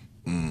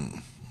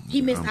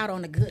 He missed out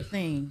on a good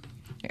thing.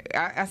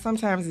 I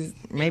sometimes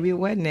maybe it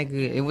wasn't that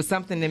good. It was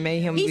something that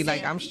made him be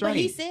like, I'm straight. But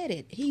he said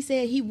it. He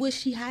said he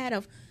wished he had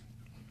of,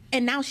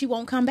 and now she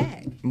won't come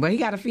back. But he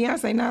got a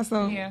fiance now,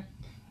 so Yeah.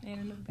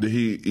 That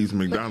he eats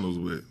McDonald's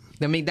with.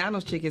 the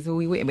McDonald's chick is who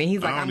he with. I mean,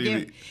 he's like, I don't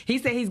even- he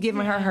said he's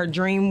giving her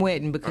dream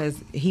wedding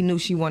because he knew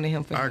she wanted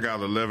him for. I got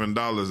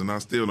 $11 and I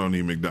still don't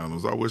eat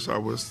McDonald's. I wish I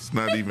was. It's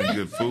not even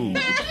good food.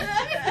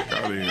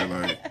 Out here,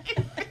 like,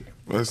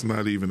 that's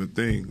not even a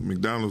thing.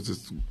 McDonald's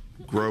is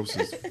gross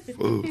as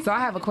food. So I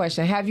have a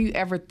question. Have you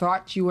ever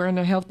thought you were in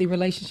a healthy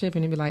relationship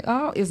and you'd be like,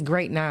 oh, it's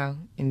great now,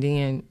 and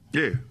then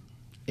Yeah,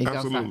 it goes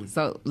absolutely. south?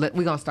 So we're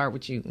going to start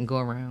with you and go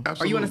around. Or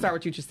you want Absolutely. to start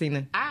with you,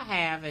 Tristina? I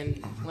have,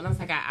 and once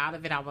I got out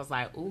of it, I was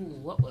like, ooh,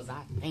 what was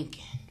I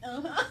thinking?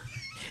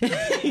 For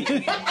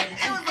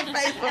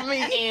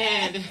me.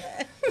 And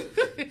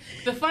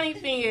the funny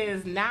thing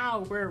is, now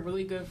we're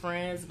really good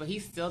friends, but he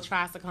still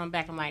tries to come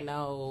back. I'm like,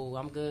 no,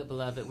 I'm good,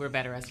 beloved. We're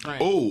better as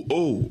friends.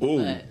 Oh.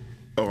 But-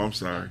 Oh, I'm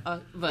sorry.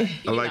 But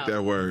I like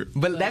that word.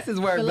 But that's his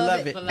word,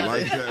 beloved. I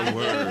like that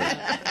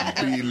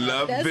word.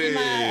 Beloved.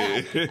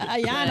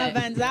 Ayana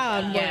Van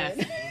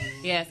Zalm.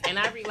 Yes, and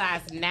I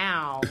realize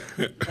now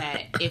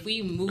that if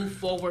we move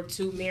forward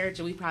to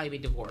marriage, we'd probably be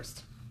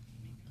divorced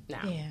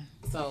now. Yeah.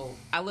 So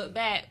I look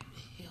back,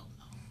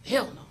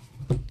 hell no.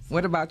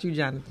 What about you,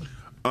 Jonathan?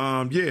 Yeah,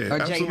 Or Jay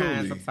absolutely.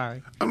 Hines, I'm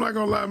sorry. I'm not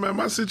gonna lie, man.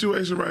 My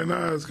situation right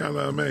now is kind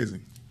of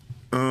amazing.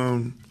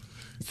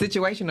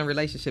 Situation or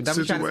relationship?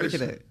 I'm trying to switch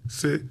it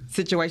up.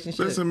 Situation.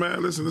 Listen,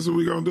 man. Listen. This is what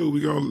we gonna do.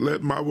 We gonna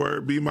let my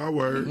word be my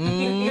word.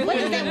 What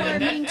does that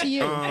word mean to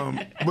you?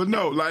 But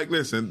no, like,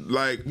 listen,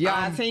 like,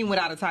 Y'all a team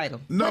without a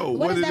title. no.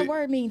 what does did that it-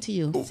 word mean to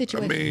you? I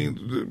Situation. mean,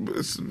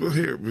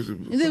 here.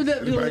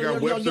 Anybody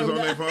got Webster's on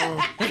their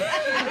phone?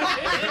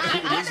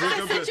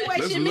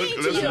 situation mean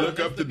to let's you? look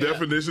up the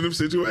definition of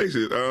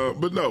situation.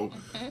 But no,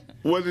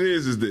 what it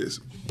is this: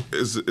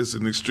 it's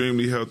an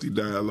extremely healthy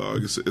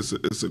dialogue.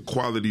 It's a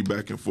quality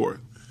back and forth.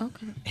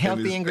 Okay. Healthy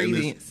And it's-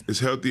 ingredients. It's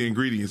healthy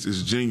ingredients.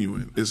 It's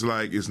genuine. It's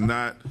like it's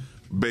not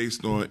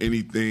based on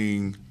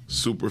anything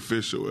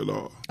superficial at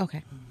all.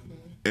 Okay.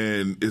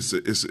 And it's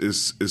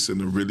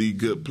in a really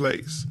good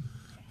place.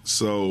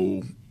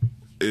 So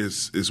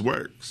it's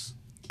works.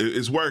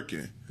 It's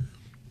working.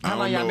 How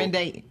long y'all been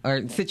dating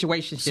or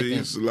situation See, shipping?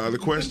 it's a lot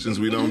of questions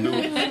we don't do.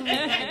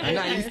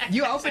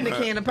 You opened the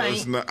can of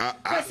paint.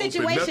 For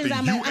situations,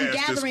 I'm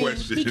gathering.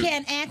 Question. He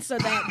can't answer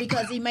that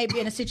because he may be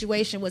in a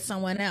situation with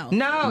someone else.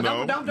 No,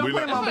 No, don't we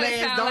put him not- on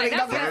blast. Sound like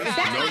Don't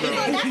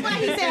That's why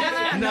he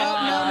said,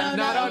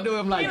 no, don't do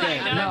him like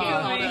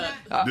that.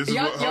 No. This is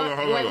what, hold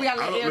on. Wait, we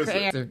gotta I let don't, Erica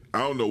listen, answer. I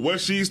don't know what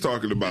she's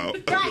talking about.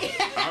 Right.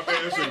 I'm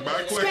answering my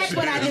question. Scratch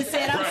what I just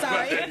said. I'm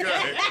sorry.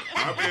 Right.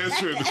 I'm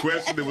answering the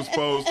question that was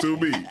posed to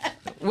me.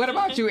 What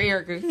about you,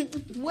 Erica?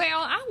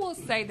 Well, I will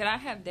say that I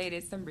have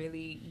dated some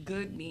really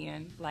good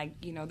men, like,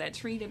 you know, that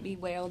treated me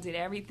well, did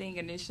everything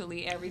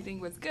initially, everything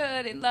was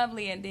good and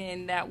lovely, and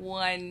then that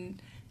one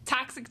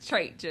toxic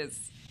trait just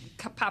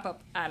pop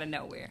up out of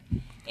nowhere.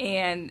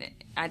 And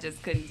I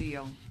just couldn't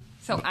deal.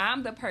 So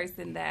I'm the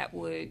person that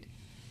would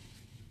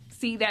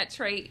see that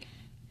trait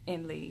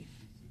and leave,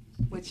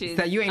 which is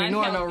So you ain't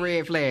ignoring no unhealthy.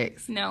 red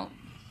flags. No.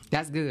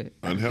 That's good.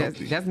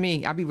 Unhealthy. That's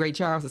me. I'll be Ray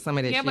Charles or some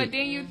of that Yeah, shit. but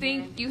then you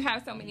think you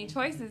have so many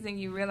choices, and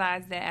you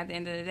realize that at the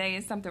end of the day,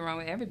 it's something wrong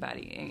with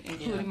everybody,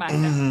 including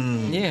myself.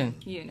 Yeah.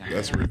 You know,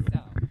 That's real.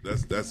 So.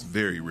 That's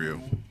very real.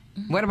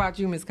 What about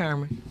you, Miss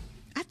Carmen?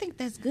 I think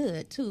that's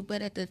good too,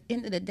 but at the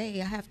end of the day,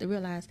 I have to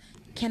realize: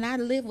 can I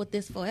live with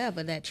this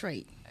forever? That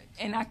trait,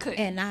 And I could.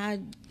 and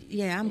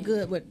I'm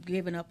good with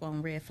giving up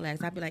on red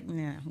flags. I'd be like,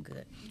 nah, I'm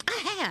good.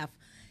 I have,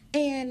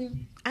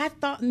 and I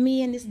thought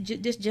me and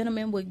this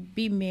gentleman would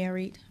be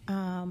married.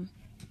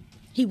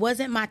 He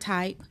wasn't my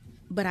type,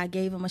 but I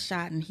gave him a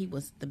shot, and he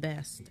was the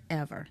best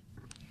ever.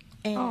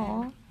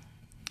 And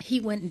he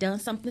went and done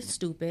something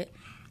stupid.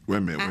 Wait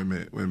a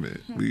minute.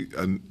 We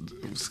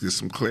let's get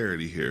some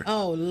clarity here.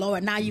 Oh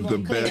Lord, now you The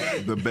want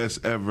clarity. the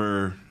best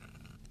ever.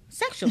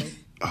 Sexually.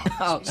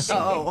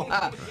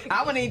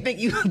 I wouldn't even think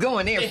you were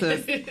going there,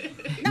 sis.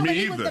 No, Me but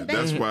he was either. the best.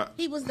 That's why.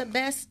 He was the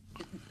best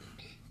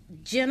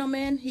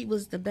gentleman. He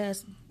was the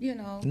best,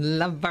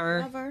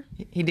 Lover. Lover.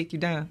 He dicked you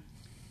down.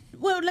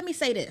 Well, let me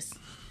say this.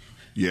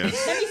 Yes.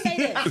 Let me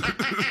say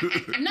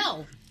this.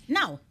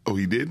 No. Oh,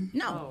 he didn't.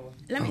 Oh.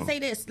 Let me say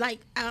this. Like,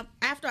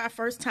 after our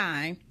first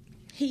time,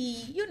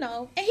 he,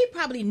 and he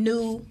probably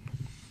knew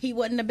he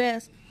wasn't the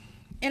best.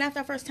 And after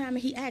our first time,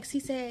 he asked, he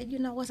said,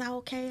 was I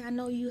okay? I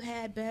know you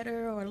had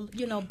better or,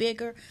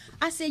 bigger.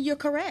 I said, you're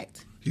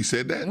correct. He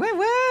said that. Wait,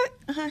 what?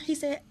 He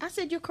said, I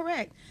said, you're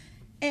correct.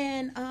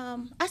 And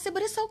I said,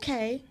 but it's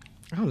okay,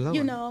 Oh, Lord.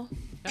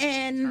 and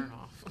Turn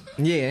off.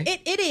 Yeah.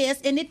 it is,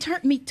 and it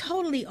turned me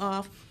totally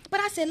off. But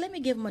I said, let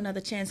me give him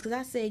another chance because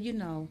I said,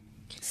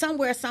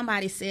 somewhere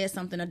somebody said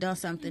something or done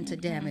something to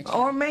damage him.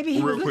 Or maybe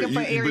he was Real looking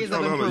quick, for areas of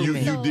hold on,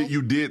 improvement.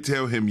 you did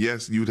tell him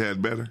yes, you'd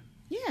had better.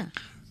 Yeah.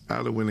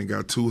 I'd have went and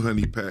got 2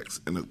 honey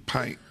packs and a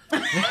pint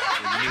and nailed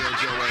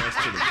your ass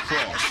to the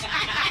cross.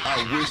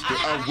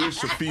 I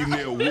wish a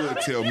female would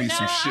tell me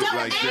some shit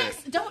like that.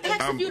 Don't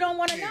ask if you don't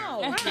want to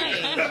know.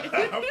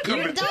 I'm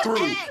coming Don't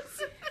through.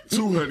 ask.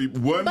 2 honey,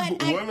 one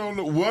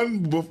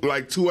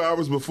like 2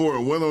 hours before,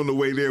 and one on the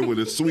way there with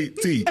a sweet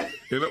tea.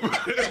 You know,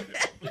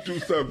 do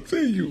something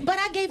to you. But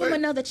I gave him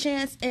another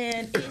chance,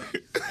 and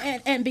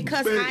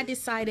because Man. I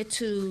decided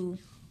to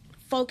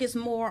focus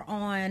more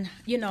on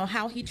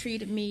how he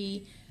treated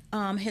me,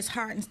 his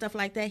heart and stuff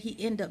like that, he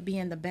ended up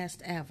being the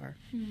best ever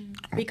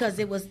because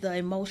it was the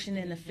emotion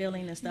and the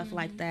feeling and stuff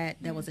like that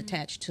was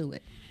attached to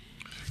it.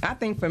 I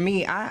think for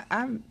me,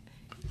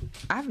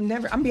 I've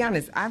never, I'm be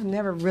honest, I've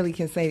never really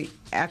can say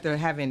after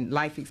having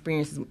life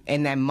experiences,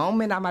 in that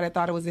moment I might have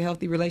thought it was a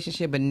healthy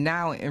relationship, but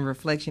now in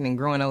reflection and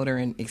growing older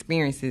and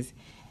experiences,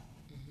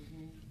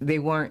 they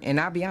weren't. And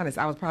I'll be honest,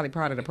 I was probably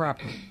part of the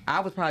problem. I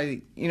was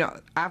probably,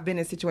 I've been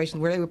in situations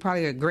where they were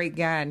probably a great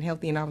guy and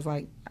healthy, and I was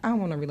like, I don't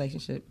want a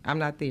relationship. I'm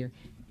not there.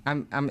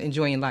 I'm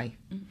enjoying life.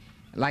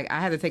 Like,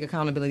 I had to take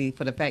accountability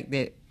for the fact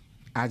that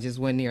I just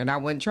wasn't there, and I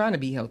wasn't trying to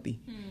be healthy.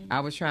 I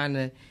was trying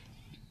to,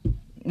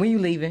 when you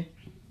leaving?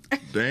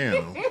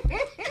 Damn.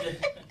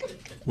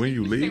 When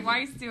you leave? Why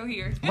are you still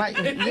here? Right,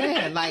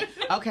 yeah, like,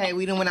 okay,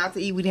 we done went out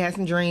to eat, we done had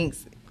some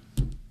drinks.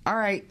 All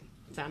right.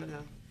 Time to go.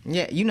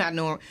 Yeah, you not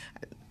knowing.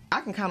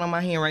 I can count on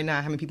my hand right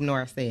now how many people know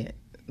I said.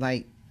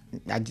 Like,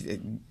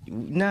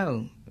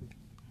 no.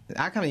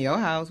 I come to your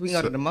house, we can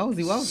go to the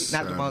Mosey,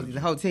 not the Mosey, the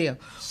hotel.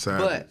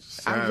 But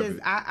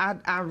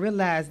I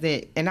realized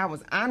that, and I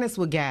was honest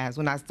with guys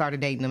when I started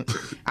dating them.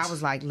 I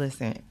was like,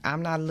 listen,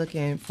 I'm not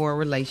looking for a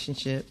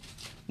relationship.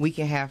 We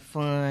can have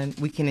fun,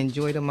 we can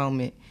enjoy the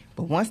moment.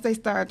 But once they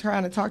start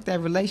trying to talk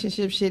that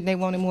relationship shit and they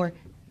wanted more,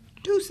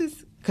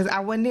 deuces. Because I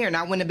wasn't there, and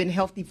I wouldn't have been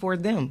healthy for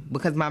them.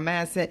 Because my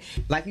mindset,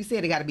 like you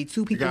said, it got to be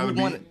two people who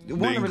want a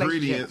relationship. The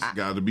ingredients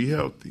got to be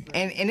healthy.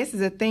 And this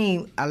is a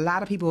thing, a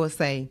lot of people will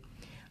say,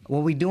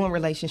 well, we doing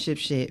relationship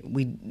shit.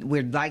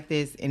 We're like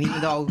this, and even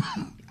though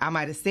I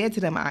might have said to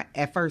them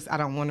at first I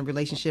don't want a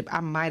relationship, I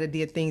might have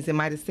did things that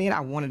might have said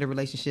I wanted a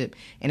relationship,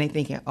 and they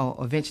thinking, oh,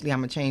 eventually I'm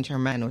gonna change her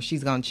mind, or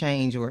she's gonna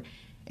change, or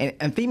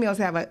and females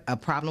have a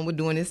problem with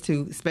doing this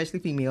too, especially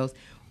females.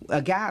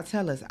 A guy will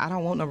tell us, I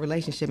don't want no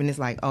relationship, and it's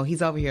like, oh,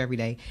 he's over here every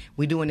day.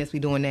 We doing this, we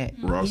doing that.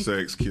 Raw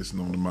sex, kissing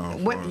on the mouth.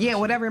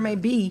 Whatever it may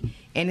be,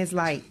 and it's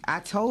like,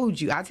 I tell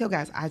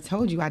guys, I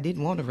told you I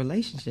didn't want a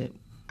relationship.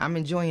 I'm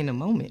enjoying the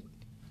moment.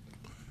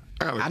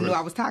 I knew I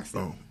was toxic.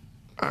 Oh,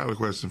 I have a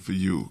question for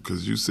you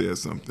because you said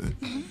something.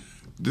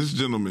 This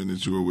gentleman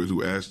that you were with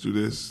who asked you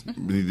this,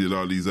 and he did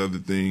all these other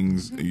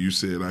things, and you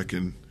said, I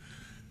can.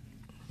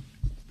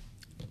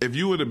 If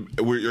you would have,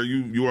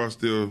 you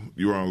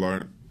are on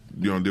learn,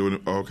 you don't deal with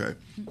it? Oh, okay.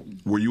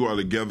 Were you all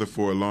together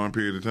for a long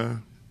period of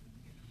time?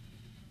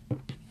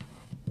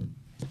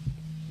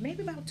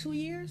 Maybe about 2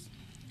 years.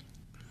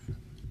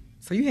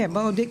 So you had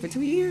bold dick for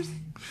 2 years?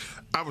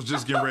 I was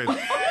just getting ready. Look.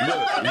 It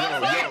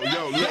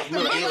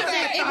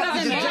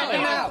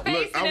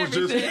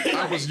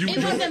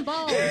wasn't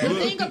bold. The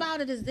thing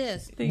about it is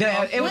this.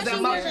 It was the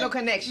emotional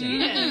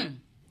connection.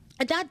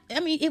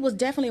 It was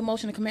definitely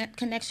emotional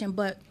connection,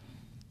 but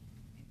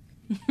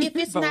if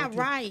it's not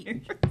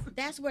right,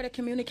 that's where the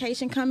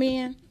communication come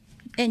in,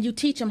 and you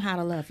teach them how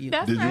to love you.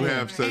 Did you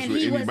have sex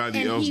with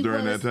anybody else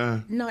during that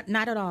time? No,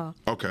 not at all.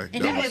 Okay.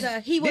 And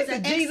he was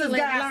an Jesus excellent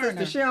God learner.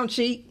 sister. She don't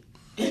cheat.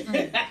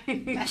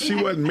 She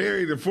wasn't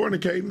married and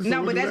fornicating. So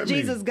No, but that's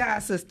Jesus God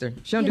sister.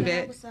 She don't do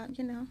that.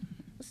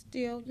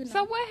 Still,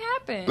 So what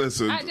happened?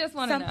 Listen, I just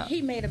want to know.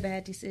 He made a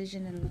bad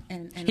decision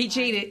and He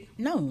cheated.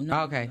 No.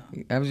 Okay.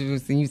 I was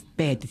just saying,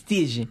 bad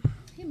decision.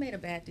 He made a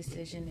bad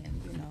decision,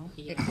 and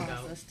it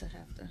caused us to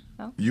have to.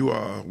 You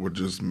all were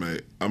just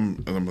made. I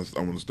want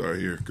to start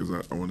here because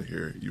I want to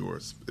hear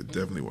yours. I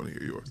definitely want to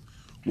hear yours.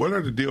 What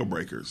are the deal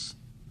breakers?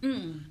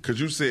 Because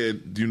you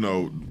said,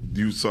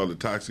 you saw the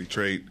toxic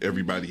trait.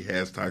 Everybody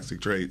has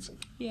toxic traits.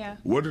 Yeah.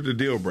 What are the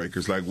deal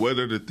breakers? Like, what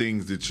are the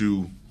things that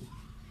you,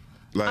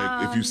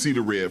 like, if you see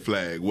the red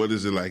flag, what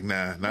is it like?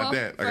 Nah, not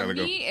that. I gotta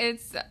go. For me,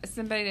 it's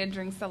somebody that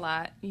drinks a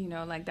lot.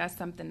 Like, that's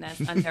something that's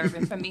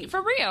unnerving for me.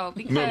 For real.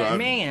 Because,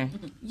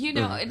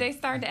 they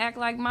start to act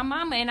like my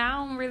mama, and I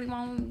don't really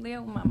want to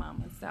live with my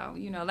mama. So,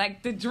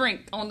 like the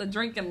drink, on the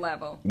drinking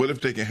level. What if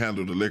they can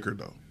handle the liquor,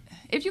 though?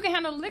 If you can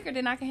handle liquor,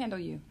 then I can handle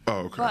you. Oh,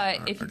 okay.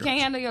 But if you can't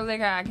handle your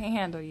liquor, I can't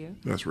handle you.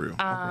 That's real.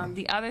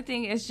 The other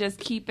thing is just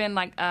keeping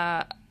like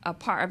a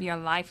part of your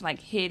life like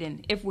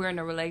hidden. If we're in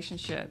a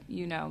relationship,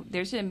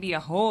 there shouldn't be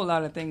a whole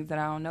lot of things that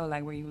I don't know,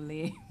 like where you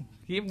live,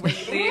 who you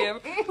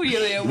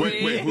live with.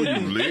 Wait, who you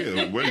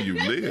live? Where you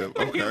live?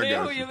 Okay, I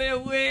got who you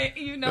live with.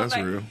 That's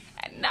real.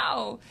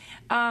 No.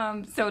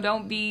 So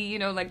don't be,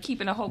 like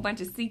keeping a whole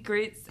bunch of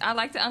secrets. I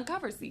like to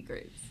uncover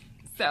secrets.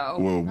 So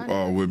Well,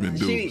 all women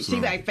do. She so.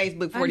 like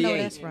Facebook I 48.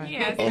 know that's right.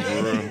 yeah, Oh,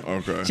 for real?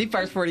 Okay. She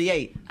first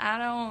 48. I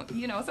don't,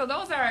 so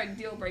those are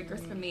deal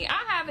breakers for me.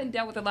 I haven't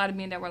dealt with a lot of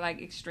men that were like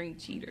extreme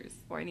cheaters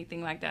or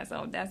anything like that,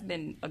 so that's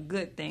been a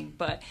good thing.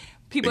 But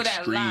people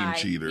Extreme that lie,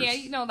 cheaters.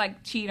 yeah,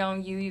 like cheat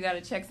on you. You got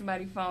to check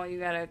somebody's phone. You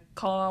got to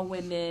call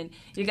women.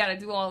 You got to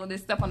do all of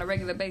this stuff on a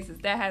regular basis.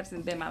 That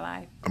hasn't been my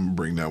life. I'm gonna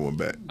bring that one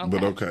back.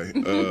 But okay.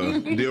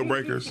 Deal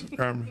breakers,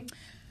 Carmen.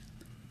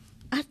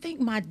 I think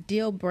my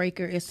deal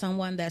breaker is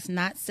someone that's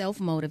not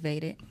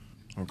self-motivated.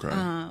 Okay.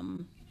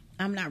 I'm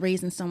not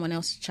raising someone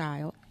else's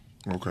child.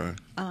 Okay.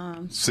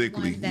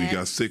 Sickly. We that-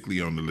 got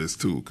sickly on the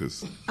list too,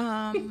 because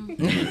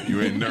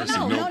you ain't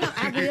nursing No.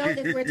 I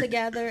will if we're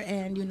together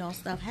and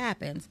stuff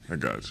happens. I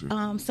got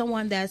you.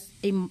 Someone that's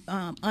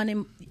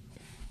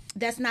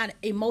that's not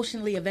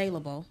emotionally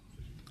available.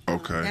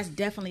 Okay. That's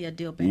definitely a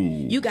deal breaker.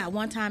 Ooh. You got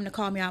one time to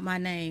call me out my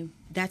name.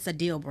 That's a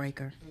deal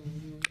breaker.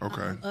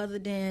 Okay. Other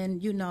than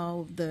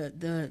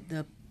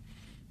the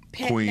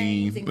pet Queen.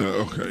 names and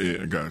Okay,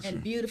 yeah, I got and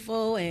you.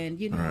 beautiful and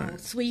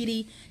Right.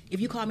 sweetie. If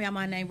you call me out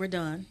my name, we're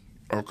done.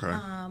 Okay.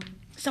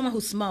 Someone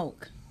who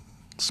smoke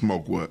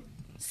Smoke what?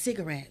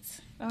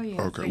 cigarettes. Oh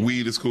yeah. Okay.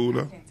 Weed is cool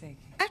though. Can't take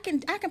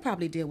it. I can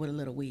probably deal with a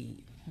little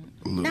weed,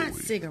 A little not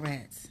weed.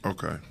 cigarettes.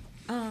 Okay.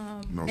 No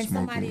And smoking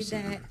somebody with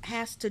that cigarettes.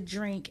 has to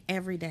drink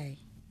every day.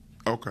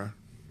 Okay.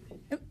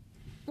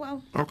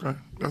 Well, Okay.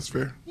 That's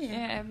fair.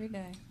 Yeah, every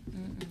day.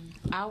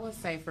 I would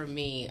say for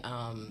me,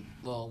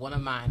 one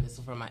of mine, this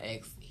was from my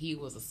ex, he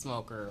was a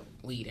smoker,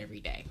 weed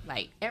every day.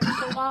 Like, every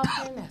so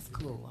often, that's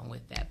cool, I'm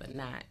with that, but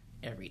not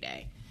every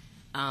day.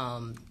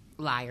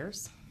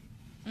 Liars.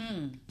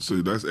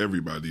 So that's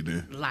everybody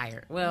then.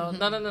 Liar. Well,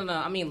 no.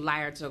 I mean,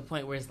 liar to a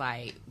point where it's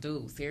like,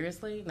 dude,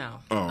 seriously? No.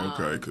 Oh,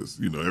 okay. Because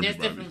everybody.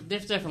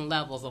 There's different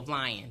levels of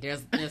lying.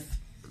 There's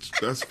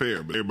That's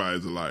fair, but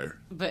everybody's a liar.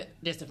 But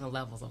there's different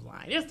levels of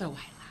lying. There's the white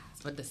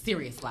lies, but the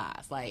serious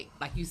lies, like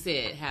you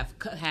said, have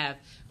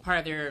part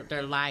of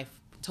their life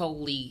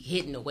totally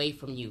hidden away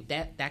from you.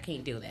 That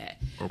can't do that.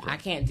 Okay. I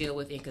can't deal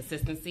with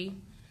inconsistency.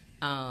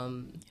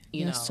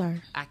 Yes,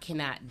 sir. I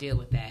cannot deal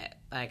with that.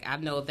 Like, I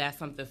know that's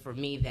something for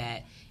me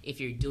that if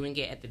you're doing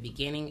it at the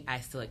beginning,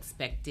 I still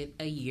expect it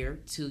a year,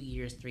 2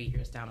 years, 3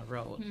 years down the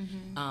road.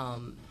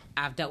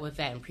 I've dealt with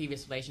that in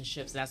previous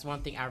relationships. That's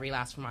one thing I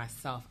realized for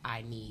myself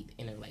I need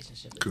in a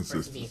relationship. Is the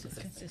person being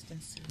consistent.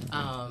 consistency.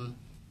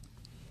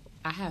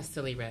 I have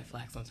silly red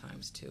flags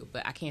sometimes too,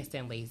 but I can't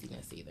stand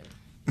laziness either.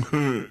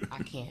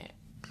 I can't.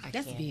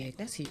 That's big.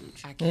 That's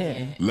huge. I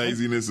can't.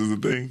 Laziness is a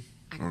thing.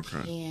 I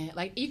Okay. can't.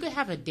 Like, you could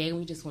have a day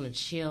when you just want to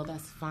chill.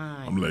 That's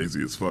fine. I'm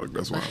lazy as fuck.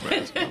 That's why I'm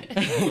asking.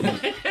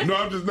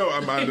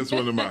 That's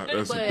one of my.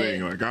 That's the But-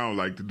 thing. Like, I don't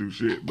like to do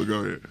shit. But go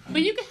ahead.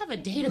 But you can have a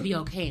day to be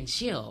okay and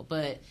chill.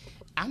 But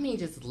I mean,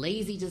 just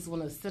lazy, just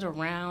want to sit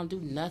around, do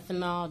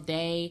nothing all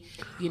day.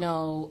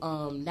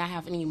 Not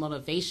have any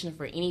motivation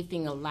for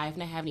anything in life,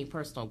 not have any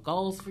personal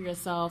goals for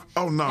yourself.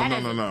 Oh no.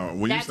 When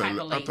you that say, type of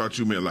I lazy. thought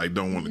you meant like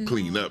don't want to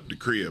clean up the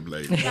crib,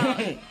 lady.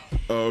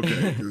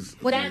 Okay. 'Cause-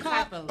 Well, That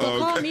type of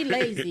call me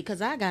lazy because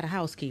I got a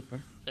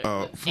housekeeper.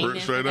 Amen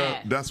straight for up,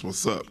 that. that's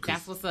what's up. 'Cause,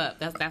 That's what's up.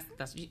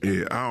 That's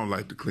yeah, I don't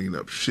like to clean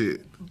up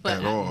shit But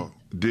at all.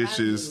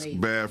 Dishes, lazy.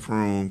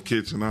 bathroom,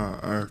 kitchen.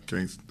 I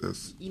can't.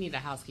 That's You need a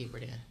housekeeper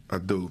then. I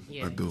do.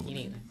 Yeah, I do. You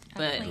need it.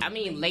 But I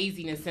mean,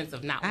 lazy in the sense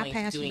of not I wanting to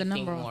passed do you the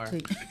anything number more. off to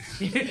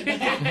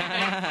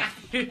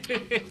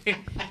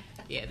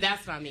Yeah,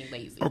 that's what I mean,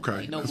 lazy. Okay,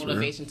 Like, no that's fair.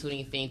 motivation to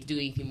anything, to do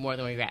anything more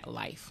than where you're at in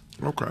life.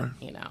 Okay.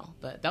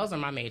 But those are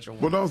my major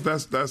ones. Well,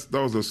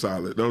 those are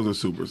solid. Those are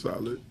super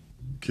solid.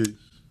 Keith.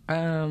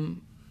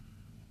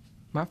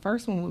 My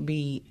first one would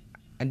be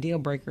a deal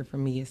breaker for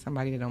me is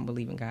somebody that don't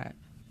believe in God.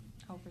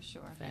 Oh, for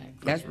sure.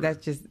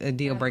 That's just a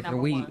deal breaker.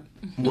 number We one.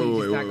 just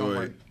not gonna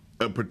work.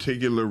 A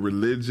particular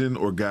religion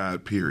or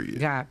God, period.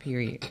 God,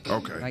 period.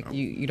 Okay. Like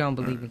you don't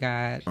believe in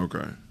God.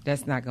 Okay.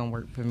 That's not gonna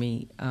work for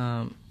me.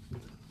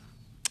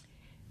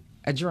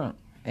 A drunk,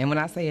 and when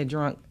I say a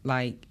drunk,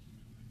 like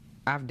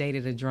I've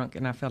dated a drunk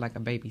and I felt like a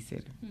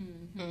babysitter.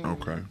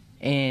 Okay.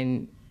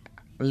 And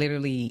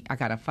literally, I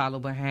gotta follow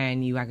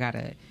behind you. I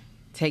gotta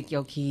take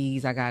your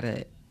keys. I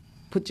gotta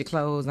put your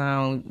clothes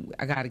on.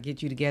 I gotta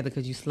get you together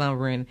because you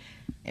slumbering,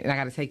 and I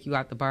gotta take you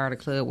out the bar, the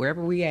club,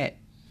 wherever we at,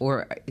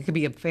 or it could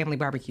be a family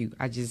barbecue.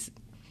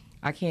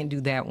 I can't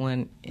do that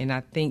one. And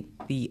I think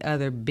the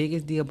other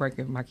biggest deal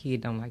breaker, my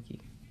kid don't like you.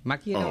 My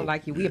kid don't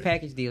like you. We a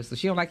package deal, so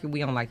she don't like you. We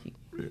don't like you.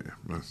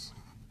 Yeah,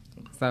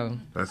 So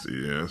that's a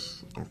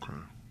yes.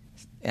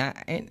 Okay.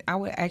 and I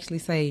would actually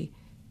say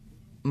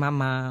my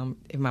mom,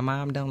 if my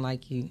mom don't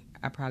like you,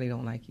 I probably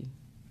don't like you.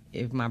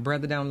 If my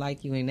brother don't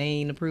like you and they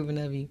ain't approving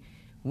of you,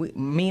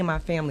 me and my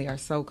family are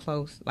so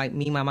close. Like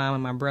me, my mom,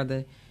 and my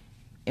brother,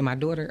 and my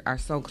daughter are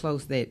so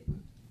close that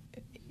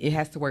it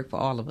has to work for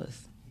all of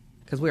us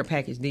because we're a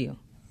package deal.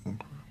 Okay.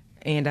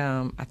 And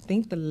I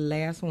think the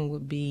last one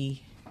would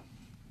be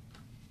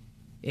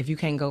if you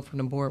can't go from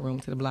the boardroom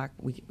to the block,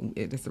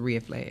 it's a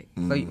red flag.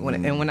 So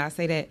when I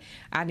say that,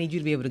 I need you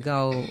to be able to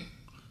go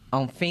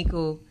on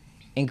Finkel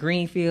and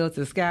Greenfield to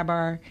the Sky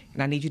Bar,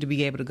 and I need you to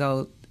be able to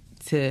go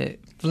to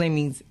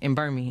Fleming's in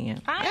Birmingham.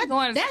 I ain't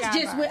going to That's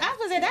Skybar. just. I was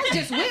gonna say that's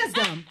just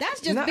wisdom.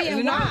 That's just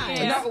being no, wise.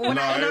 you gotta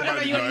understand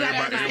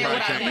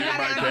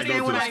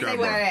what I say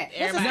with that.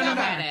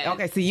 Everybody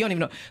Okay, so you don't even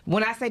know.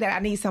 When I say that, I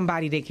need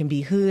somebody that can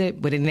be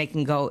hood, but then they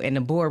can go in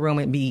the boardroom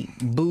and be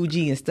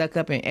bougie and stuck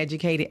up and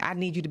educated. I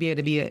need you to be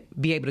able to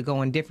be able to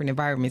go in different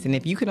environments. And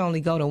if you can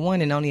only go to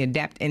one and only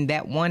adapt in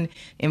that one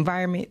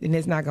environment, then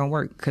it's not gonna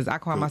work. Because I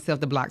call myself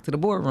the block to the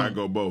boardroom. I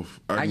go both.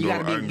 I You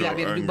gotta be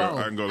able to do both.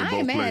 I can go to I both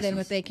ain't mad at them places.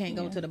 if they can't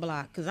go to the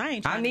block because I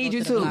ain't. I trying need to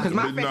you go to the too,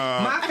 block. because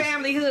Nah. my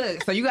family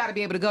hood. So you got to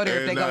be able to go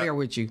there if they go there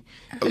with you.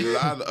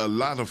 A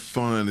lot of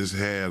fun is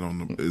had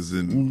on the is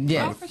in.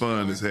 Yeah. A lot of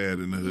fun is had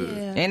in the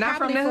hood. And I'm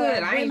from the Probably hood.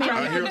 for I ain't women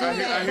trying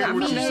I hear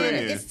what you're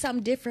saying. It's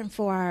something different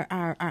for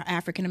our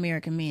African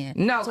American men.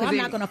 No, so 'cause I'm it-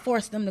 not going to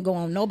force them to go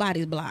on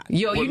nobody's block.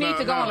 Yo, you Well, need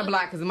to go nah. on the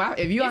block because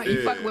if you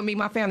fuck with me,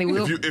 my family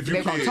will. If you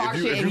They're gonna can't- talk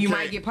if you- shit if and you you might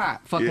can't- get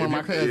popped. Fucking with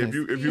my cousins.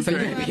 If you So you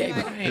can't, gotta be able-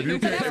 if you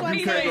That's can't, what I'm if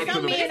you can't saying. go to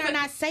Some the men are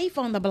not safe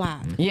on the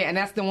block. Yeah, and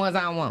that's the ones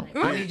I don't want.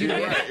 I need you to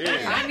be.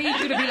 I need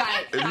you to be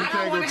like. if you I don't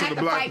can't want go to to have the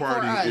to block fight for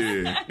party,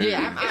 us.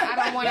 yeah. I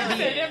don't want to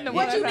be.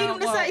 What you need them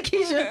to say,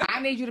 Keisha?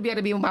 I need you to be able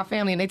to be with my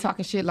family, and they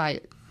talking shit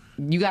like.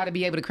 You got to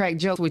be able to crack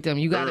jokes with them.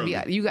 You got to be.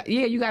 Early. You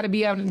got to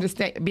be able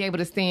to be able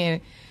to stand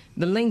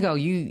the lingo.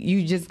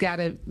 You just got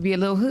to be a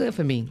little hood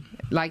for me.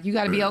 Like you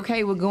got to be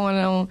okay with going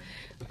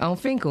on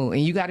Finkel,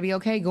 and you got to be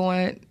okay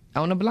going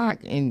on the block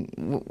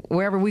and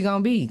wherever we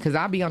gonna be, because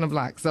I'll be on the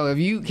block. So if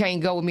you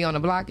can't go with me on the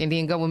block and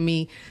then go with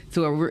me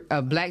to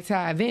a black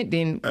tie event,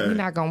 then we're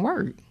not gonna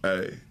work.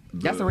 Hey,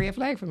 That's a red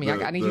flag for me.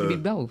 I need you to be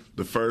both.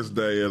 The first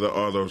day of the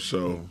auto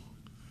show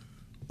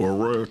or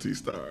royalty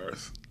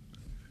stars,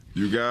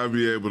 you gotta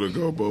be able to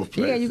go both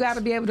places. Yeah, you got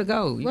to be able to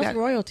go. What's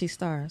royalty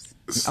stars?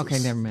 Okay,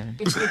 never mind.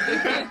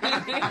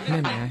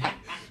 Never mind.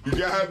 You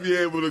gotta be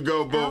able to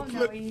go both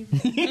places.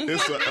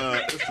 It's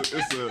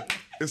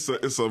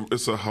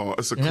a hard.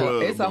 It's a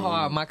club. It's a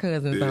hard. My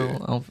cousin's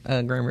on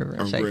Grand River.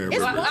 On Shake. Grand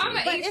It's River. one- I'm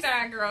an but East it's-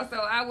 Side girl, so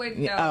I wouldn't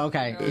know. Oh,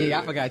 okay. You know.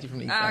 Yeah, I forgot you from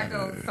the East I Side.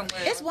 go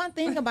somewhere. It's one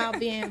thing about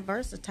being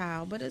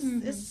versatile, but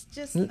it's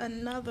just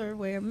another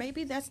where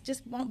maybe that's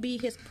just won't be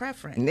his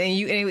preference. And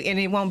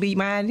it won't be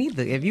mine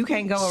either. If you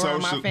can't go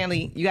around my Social-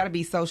 family, you got to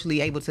be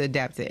socially able to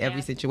adapt to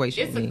every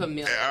situation. It's a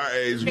chameleon. Our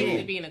age Basically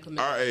group, being a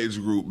chameleon. our age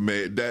group,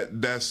 man,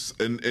 that's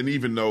and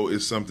even though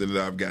it's something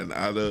that I've gotten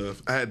out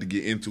of, I had to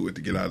get into it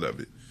to get out of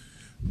it.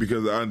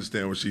 Because I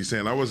understand what she's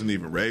saying. I wasn't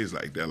even raised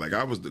like that. Like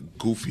I was the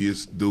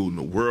goofiest dude in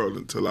the world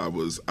until I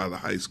was out of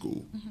high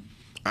school.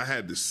 I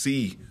had to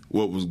see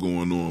what was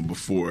going on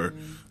before.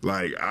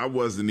 Like I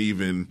wasn't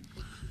even.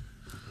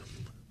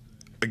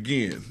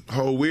 Again,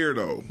 whole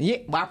weirdo. Yeah,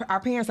 well,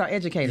 our parents are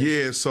educators.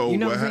 Yeah, so You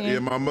know what what I'm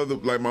saying?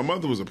 my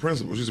mother was a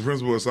principal. She's a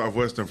principal at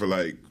Southwestern for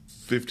like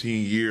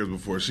 15 years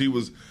before she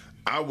was.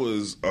 I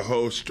was a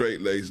whole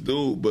straight laced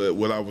dude, but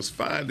what I was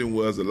finding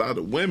was a lot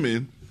of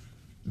women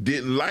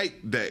didn't like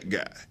that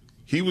guy.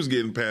 He was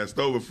getting passed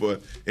over for,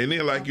 and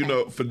then like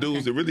for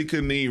dudes that really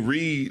couldn't even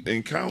read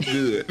and count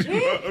good. You know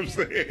what I'm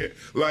saying?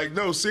 Like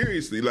no,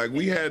 seriously. Like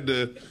we had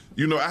to,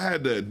 I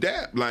had to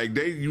adapt. Like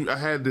I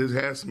had to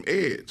have some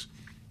edge.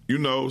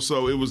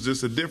 So it was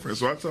just a difference.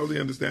 So I totally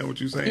understand what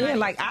you're saying. Yeah,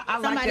 like I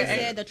like Somebody that.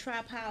 said the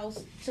trap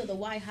house to the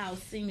White House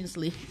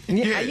seamlessly.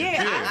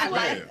 I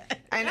like,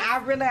 and I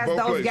realized Both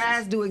those places.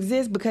 guys do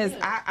exist because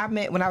I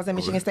met when I was at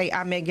Michigan State.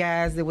 I met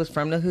guys that was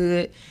from the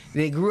hood.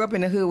 They grew up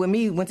in the hood with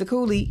me, went to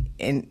Cooley,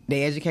 and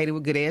they educated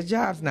with good ass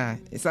jobs now.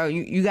 So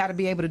you got to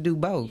be able to do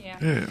both.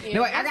 Yeah.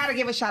 No, I got to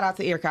give a shout out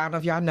to Erica. I don't know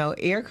if y'all know.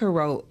 Erica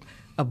wrote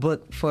a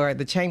book for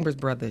the Chambers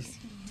Brothers.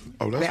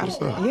 Oh, that's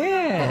what's up.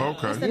 Yeah. Oh,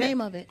 okay. What's the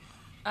name of it?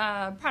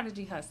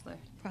 Prodigy Hustler.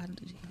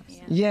 Prodigy House.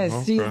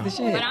 Yes, she's the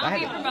shit. But I don't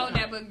be I- promoting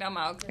that book no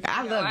more. 'Cause,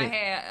 I love I it.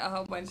 had a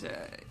whole bunch of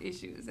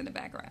issues in the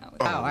background.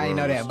 Oh, I didn't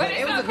know that, but But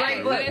it was a it's great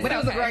okay, book. but it's But it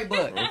was a okay. great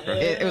book.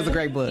 It was a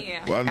great book.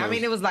 Yeah. Well, I I know.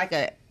 mean, it was like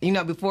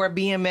before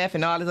BMF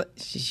and all this.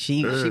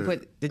 She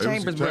put the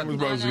Chambers Brothers.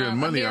 Brothers getting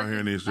money out here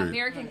in these streets.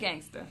 American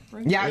Gangster.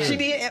 Yeah, she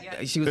did.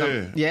 Yeah. She was.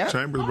 Yeah. Yeah.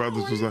 Chambers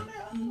Brothers was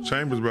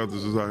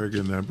out here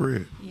getting that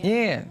bread.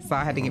 Yeah. So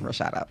I had to give her a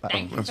shout out.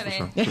 Thank you That's for what's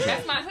that. up.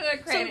 That's my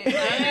hood credit. I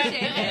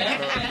appreciate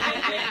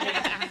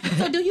that.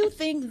 So do you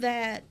think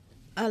that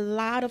a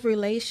lot of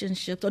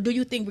relationships, or do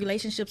you think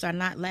relationships are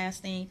not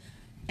lasting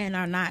and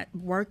are not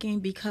working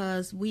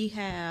because we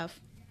have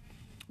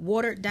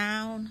watered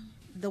down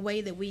the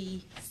way that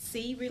we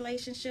see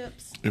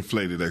relationships?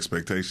 Inflated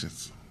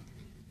expectations.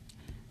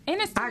 And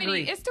it's I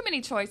agree. too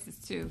many choices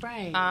too,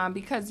 Right.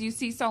 Because you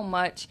see so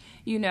much.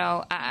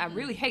 I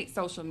really hate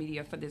social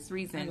media for this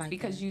reason, like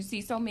because that. you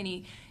see so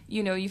many.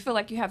 You feel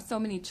like you have so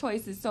many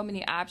choices, so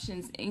many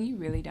options, and you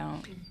really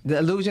don't. The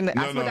illusion. I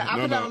No. put that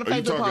on the Are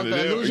you Facebook talking post. to The them?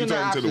 Are you illusion of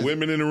talking to the options.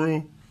 women in the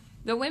room?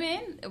 The women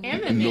And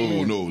the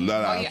men. No,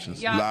 lot of Oh, yeah,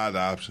 options. y'all- Lot of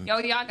options.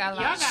 Y'all got a lot. Y'all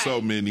got-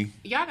 So many.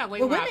 Y'all got way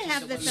Well, more women options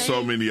have than the women. same-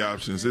 So many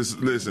options.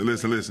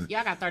 Listen.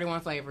 Y'all got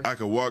 31 flavors. I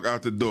could walk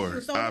out the door.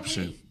 So do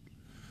Option.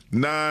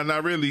 Nah,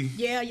 not really.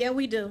 Yeah,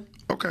 we do.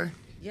 Okay.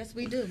 Yes,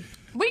 we do.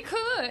 We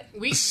could.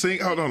 We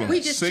Hold on.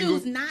 We just single,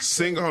 choose not to.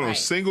 Single, hold on. Right.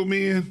 Single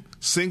men,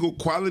 single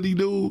quality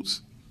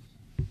dudes.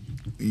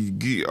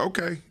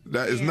 Okay,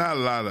 that is not a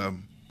lot of.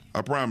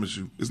 I promise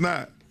you, it's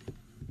not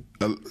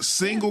a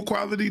single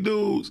quality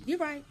dudes. You're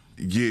right.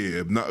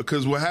 Yeah,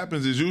 because what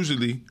happens is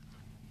usually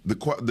the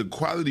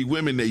quality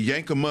women, they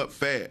yank them up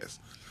fast.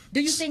 Do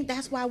you think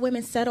that's why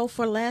women settle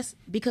for less?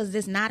 Because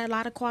there's not a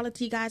lot of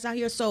quality guys out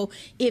here. So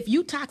if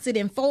you toxic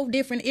in 4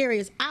 different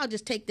areas, I'll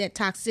just take that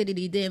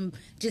toxicity, then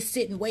just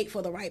sit and wait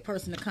for the right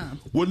person to come.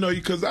 Well, no,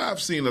 because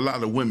I've seen a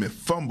lot of women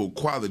fumble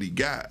quality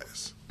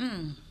guys.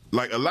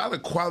 Like a lot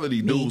of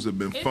quality dudes have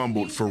been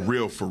fumbled for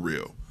real.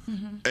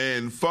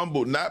 And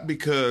fumbled not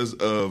because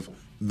of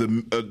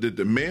that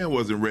the man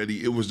wasn't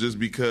ready. It was just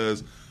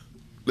because,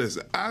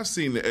 listen, I've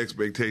seen the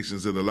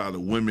expectations that a lot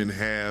of women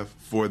have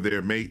for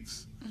their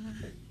mates.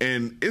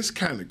 And it's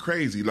kind of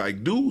crazy.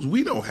 Like, dudes,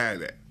 we don't have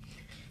that.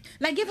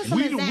 Like, give us some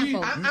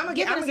example. I'm gonna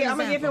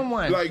give him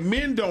one. Like,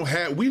 men don't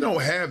have, we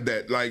don't have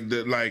that.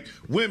 Like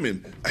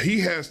women, he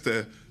has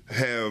to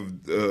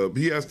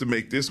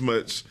make this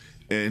much,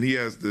 and he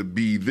has to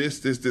be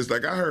this.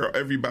 Like, I heard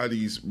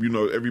everybody's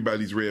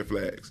red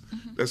flags.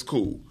 That's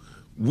cool.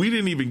 We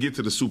didn't even get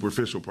to the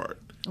superficial part.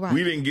 Right.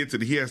 We didn't get to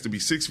he has to be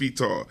 6 feet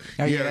tall.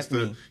 He has to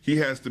have a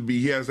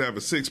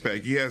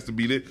 6-pack. He has to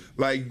be this.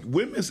 Like,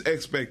 women's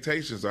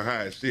expectations are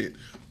high as shit.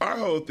 Our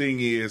whole thing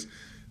is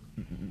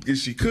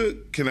she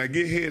cook? Can I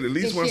get head at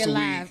least once a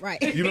week?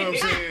 Right. You know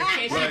what I'm saying?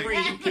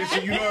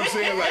 You know what I'm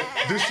saying? Like,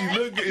 does she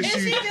look good?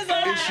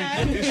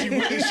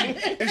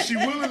 Is she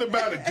willing to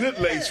buy the good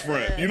lace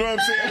front? You know what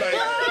I'm saying?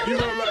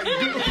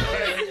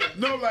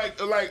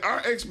 Like our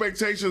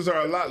expectations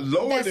are a lot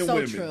lower than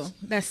women's. True.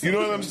 That's so you know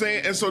true. what I'm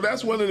saying? And so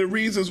that's one of the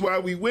reasons why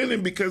we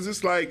winning, because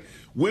it's like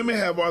women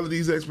have all of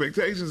these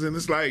expectations, and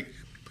it's like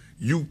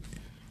you.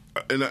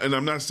 And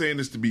I'm not saying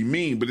this to be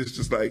mean, but it's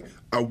just like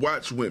I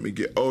watch women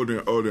get older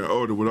and older and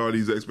older with all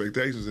these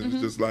expectations, and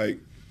it's just like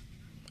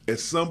at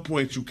some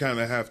point you kind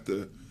of have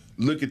to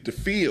look at the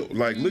field,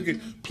 like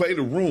play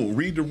the room,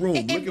 read the room,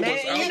 look at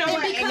what's out there. You know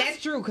what? And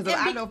that's true, because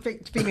I know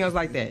females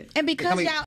like that. And because